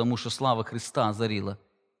грешником? Потому что слава Христа озарила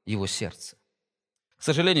его сердце. К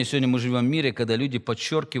сожалению, сегодня мы живем в мире, когда люди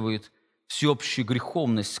подчеркивают всеобщую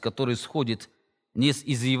греховность, которая исходит не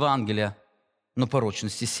из Евангелия, но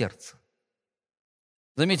порочности сердца.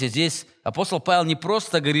 Заметьте, здесь апостол Павел не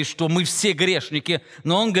просто говорит, что мы все грешники,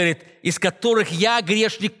 но он говорит, из которых я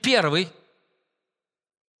грешник первый.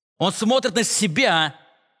 Он смотрит на себя,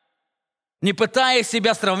 не пытаясь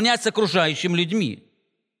себя сравнять с окружающими людьми.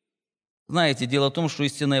 Знаете, дело в том, что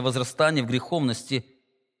истинное возрастание в греховности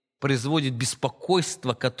производит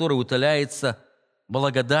беспокойство, которое утоляется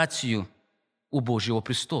благодатью у Божьего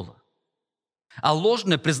престола. А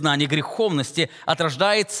ложное признание греховности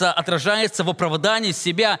отражается в оправдании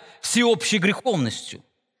себя всеобщей греховностью.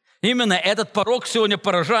 Именно этот порок сегодня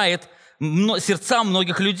поражает сердца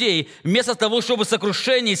многих людей. Вместо того, чтобы в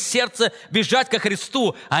сокрушении сердца бежать ко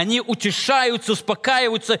Христу, они утешаются,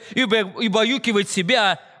 успокаиваются и убаюкивают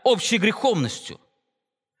себя общей греховностью.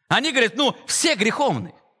 Они говорят, все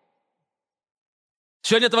греховны.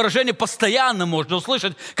 Сегодня это выражение постоянно можно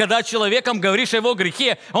услышать, когда человеком говоришь о его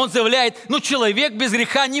грехе, он заявляет, человек без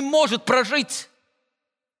греха не может прожить.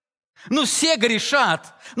 Все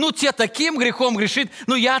грешат, те таким грехом грешит,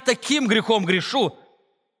 я таким грехом грешу.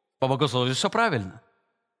 По богословию все правильно.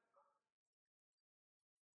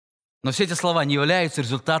 Но все эти слова не являются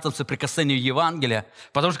результатом соприкосновения Евангелия,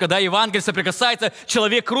 потому что когда Евангелие соприкасается,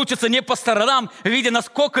 человек крутится не по сторонам, видя,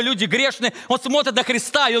 насколько люди грешны, он смотрит на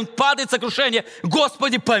Христа, и он падает в сокрушение.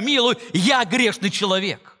 Господи, помилуй, я грешный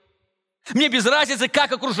человек. Мне без разницы,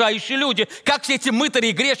 как окружающие люди, как все эти мытари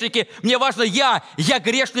и грешники, мне важно я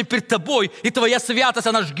грешный перед Тобой, и Твоя святость,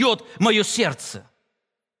 она жгет мое сердце.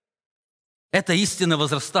 Это истинное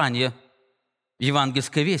возрастание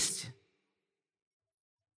евангельской вести.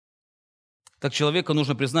 Так человеку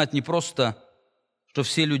нужно признать не просто, что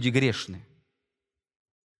все люди грешны.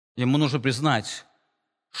 Ему нужно признать,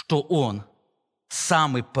 что он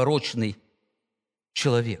самый порочный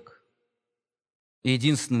человек. И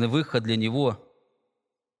единственный выход для него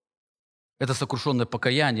 – это сокрушенное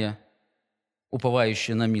покаяние,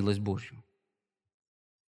 уповающее на милость Божью.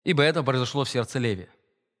 Ибо это произошло в сердце Левия.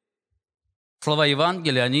 Слова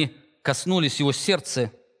Евангелия, они коснулись его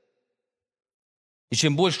сердца, и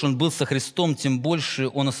чем больше он был со Христом, тем больше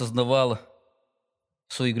он осознавал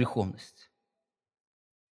свою греховность.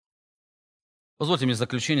 Позвольте мне в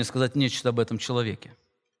заключение сказать нечто об этом человеке.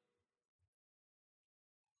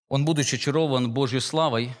 Он, будучи очарован Божьей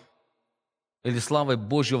славой или славой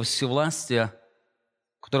Божьего всевластия,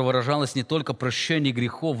 которая выражалась не только в прощении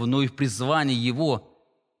грехов, но и в призвании его,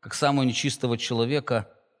 как самого нечистого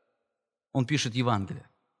человека, он пишет Евангелие.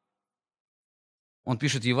 Он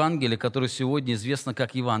пишет Евангелие, которое сегодня известно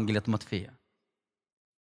как Евангелие от Матфея.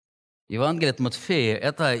 Евангелие от Матфея –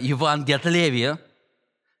 это Евангелие от Левия,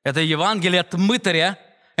 это Евангелие от мытаря,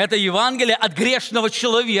 это Евангелие от грешного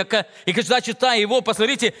человека. И когда читая его,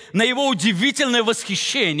 посмотрите на его удивительное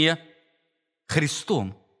восхищение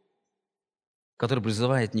Христом, который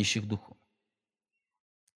призывает нищих духом.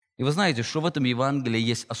 И вы знаете, что в этом Евангелии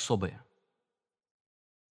есть особое.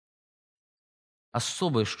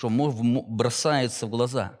 Особое, что бросается в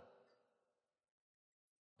глаза.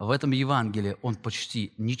 В этом Евангелии он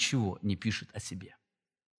почти ничего не пишет о себе.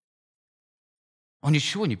 Он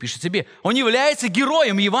ничего не пишет о себе. Он является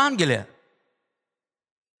героем Евангелия.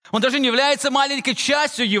 Он даже не является маленькой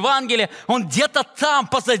частью Евангелия. Он где-то там,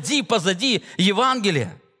 позади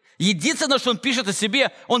Евангелия. Единственное, что он пишет о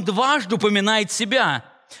себе, он дважды упоминает себя.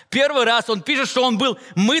 Первый раз он пишет, что он был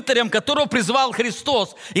мытарем, которого призвал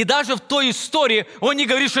Христос. И даже в той истории он не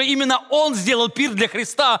говорит, что именно он сделал пир для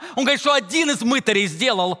Христа. Он говорит, что один из мытарей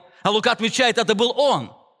сделал. А Лука отмечает, это был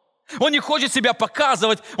он. Он не хочет себя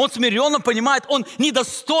показывать. Он смиренно понимает, он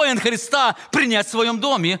недостоин Христа принять в своем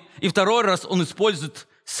доме. И второй раз он использует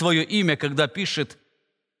свое имя, когда пишет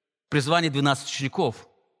призвание 12 учеников,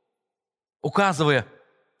 указывая,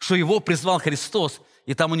 что его призвал Христос.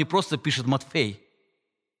 И там он не просто пишет Матфей,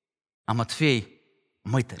 а Матфей –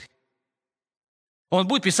 мытарь. Он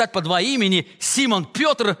будет писать по два имени – Симон,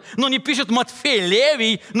 Петр, но не пишет Матфей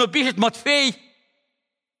Левий, но пишет Матфей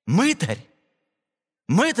 – мытарь.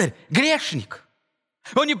 Мытарь – грешник.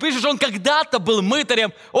 Он не пишет, что он когда-то был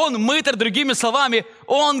мытарем. Он мытарь, другими словами,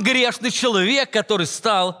 он грешный человек, который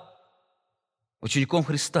стал учеником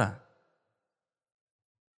Христа.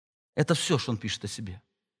 Это все, что он пишет о себе.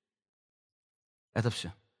 Это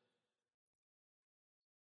все.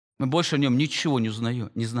 Мы больше о нем ничего не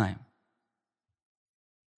знаем.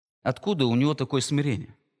 Откуда у него такое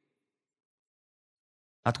смирение?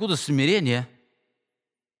 Откуда смирение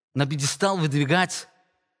на пьедестал выдвигать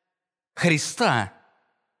Христа,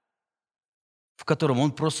 в котором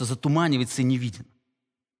он просто затуманивается и не виден?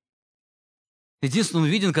 Единственное, он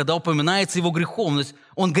виден, когда упоминается его греховность.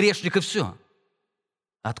 Он грешник и все.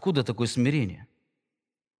 Откуда такое смирение?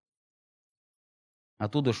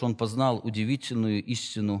 Оттуда, что он познал удивительную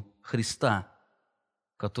истину Христа,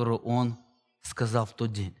 которую он сказал в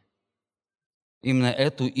тот день. Именно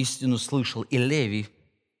эту истину слышал и Левий.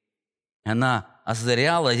 Она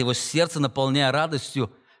озаряла его сердце, наполняя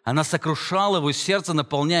радостью. Она сокрушала его сердце,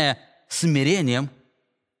 наполняя смирением.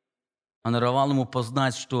 Она давала ему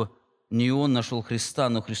познать, что не он нашел Христа,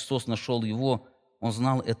 но Христос нашел его. Он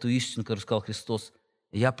знал эту истину, которую сказал Христос.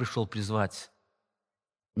 Я пришел призвать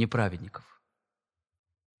не праведников,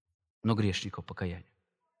 но грешников покаяния.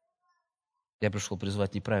 Я пришел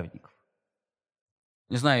призвать не праведников.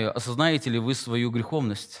 Не знаю, осознаете ли вы свою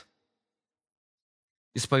греховность?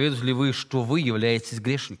 Исповедуете ли вы, что вы являетесь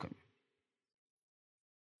грешниками?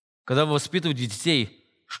 Когда вы воспитываете детей,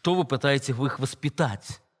 что вы пытаетесь в их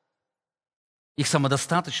воспитать? Их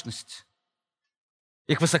самодостаточность,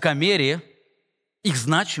 их высокомерие, их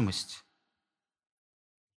значимость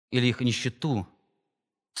или их нищету,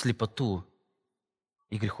 слепоту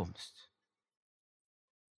и греховность?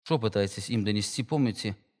 Что пытаетесь им донести?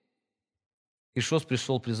 Помните, Иисус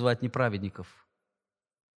пришел призвать не праведников,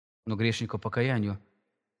 но грешников к покаянию.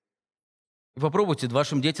 И попробуйте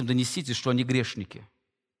вашим детям донесите, что они грешники.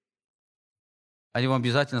 Они вам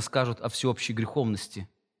обязательно скажут о всеобщей греховности,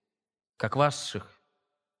 как ваших,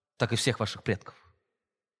 так и всех ваших предков.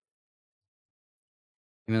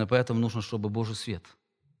 Именно поэтому нужно, чтобы Божий свет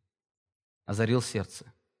озарил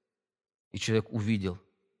сердце, и человек увидел,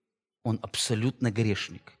 он абсолютно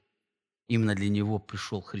грешник. Именно для него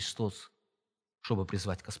пришел Христос, чтобы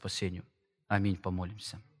призвать ко спасению. Аминь.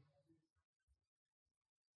 Помолимся.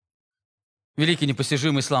 Великий,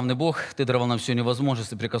 непостижимый, славный Бог, Ты даровал нам сегодня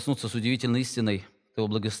возможность прикоснуться с удивительной истиной Твоего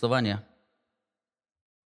благословения.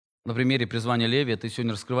 На примере призвания Левия Ты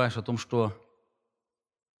сегодня раскрываешь о том, что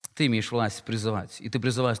Ты имеешь власть призывать, и Ты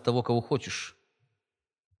призываешь того, кого хочешь.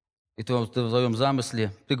 И Ты в Твоем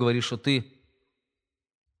замысле Ты говоришь, что Ты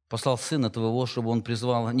послал Сына Твоего, чтобы Он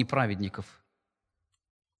призвал не праведников,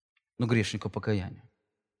 но грешников к покаянию.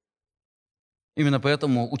 Именно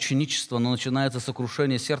поэтому ученичество, оно начинается с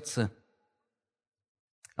сокрушения сердца,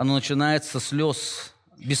 оно начинается с слез,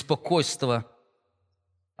 беспокойства,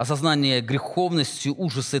 осознания греховности,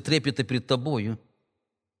 ужаса и трепета пред Тобою.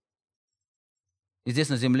 И здесь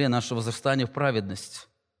на земле наше возрастание в праведность,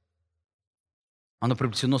 оно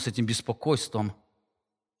приплетено с этим беспокойством,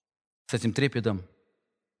 с этим трепетом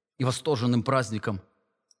и восторженным праздником,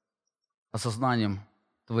 осознанием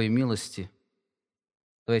Твоей милости,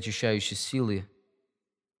 Твоей очищающей силы,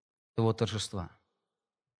 Твоего торжества.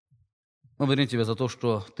 Мы благодарим Тебя за то,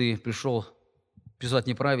 что Ты пришел призвать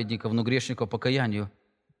не праведников, но грешников к покаянию.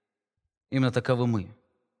 Именно таковы мы.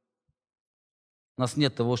 У нас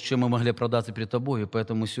нет того, с чем мы могли оправдаться перед Тобой, и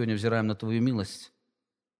поэтому мы сегодня взираем на Твою милость,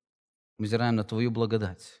 мы взираем на Твою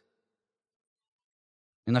благодать.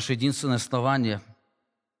 И наше единственное основание,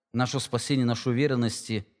 наше спасение, нашей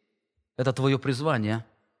уверенности – это Твое призвание,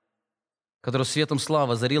 которое светом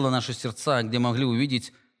славы озарило наши сердца, где могли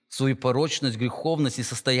увидеть свою порочность, греховность,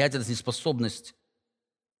 несостоятельность, неспособность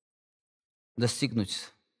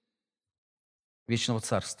достигнуть вечного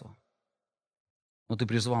царства. Но Ты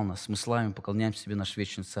призвал нас, мы славим, поклоняемся Тебе, наш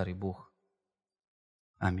вечный Царь и Бог.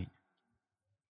 Аминь.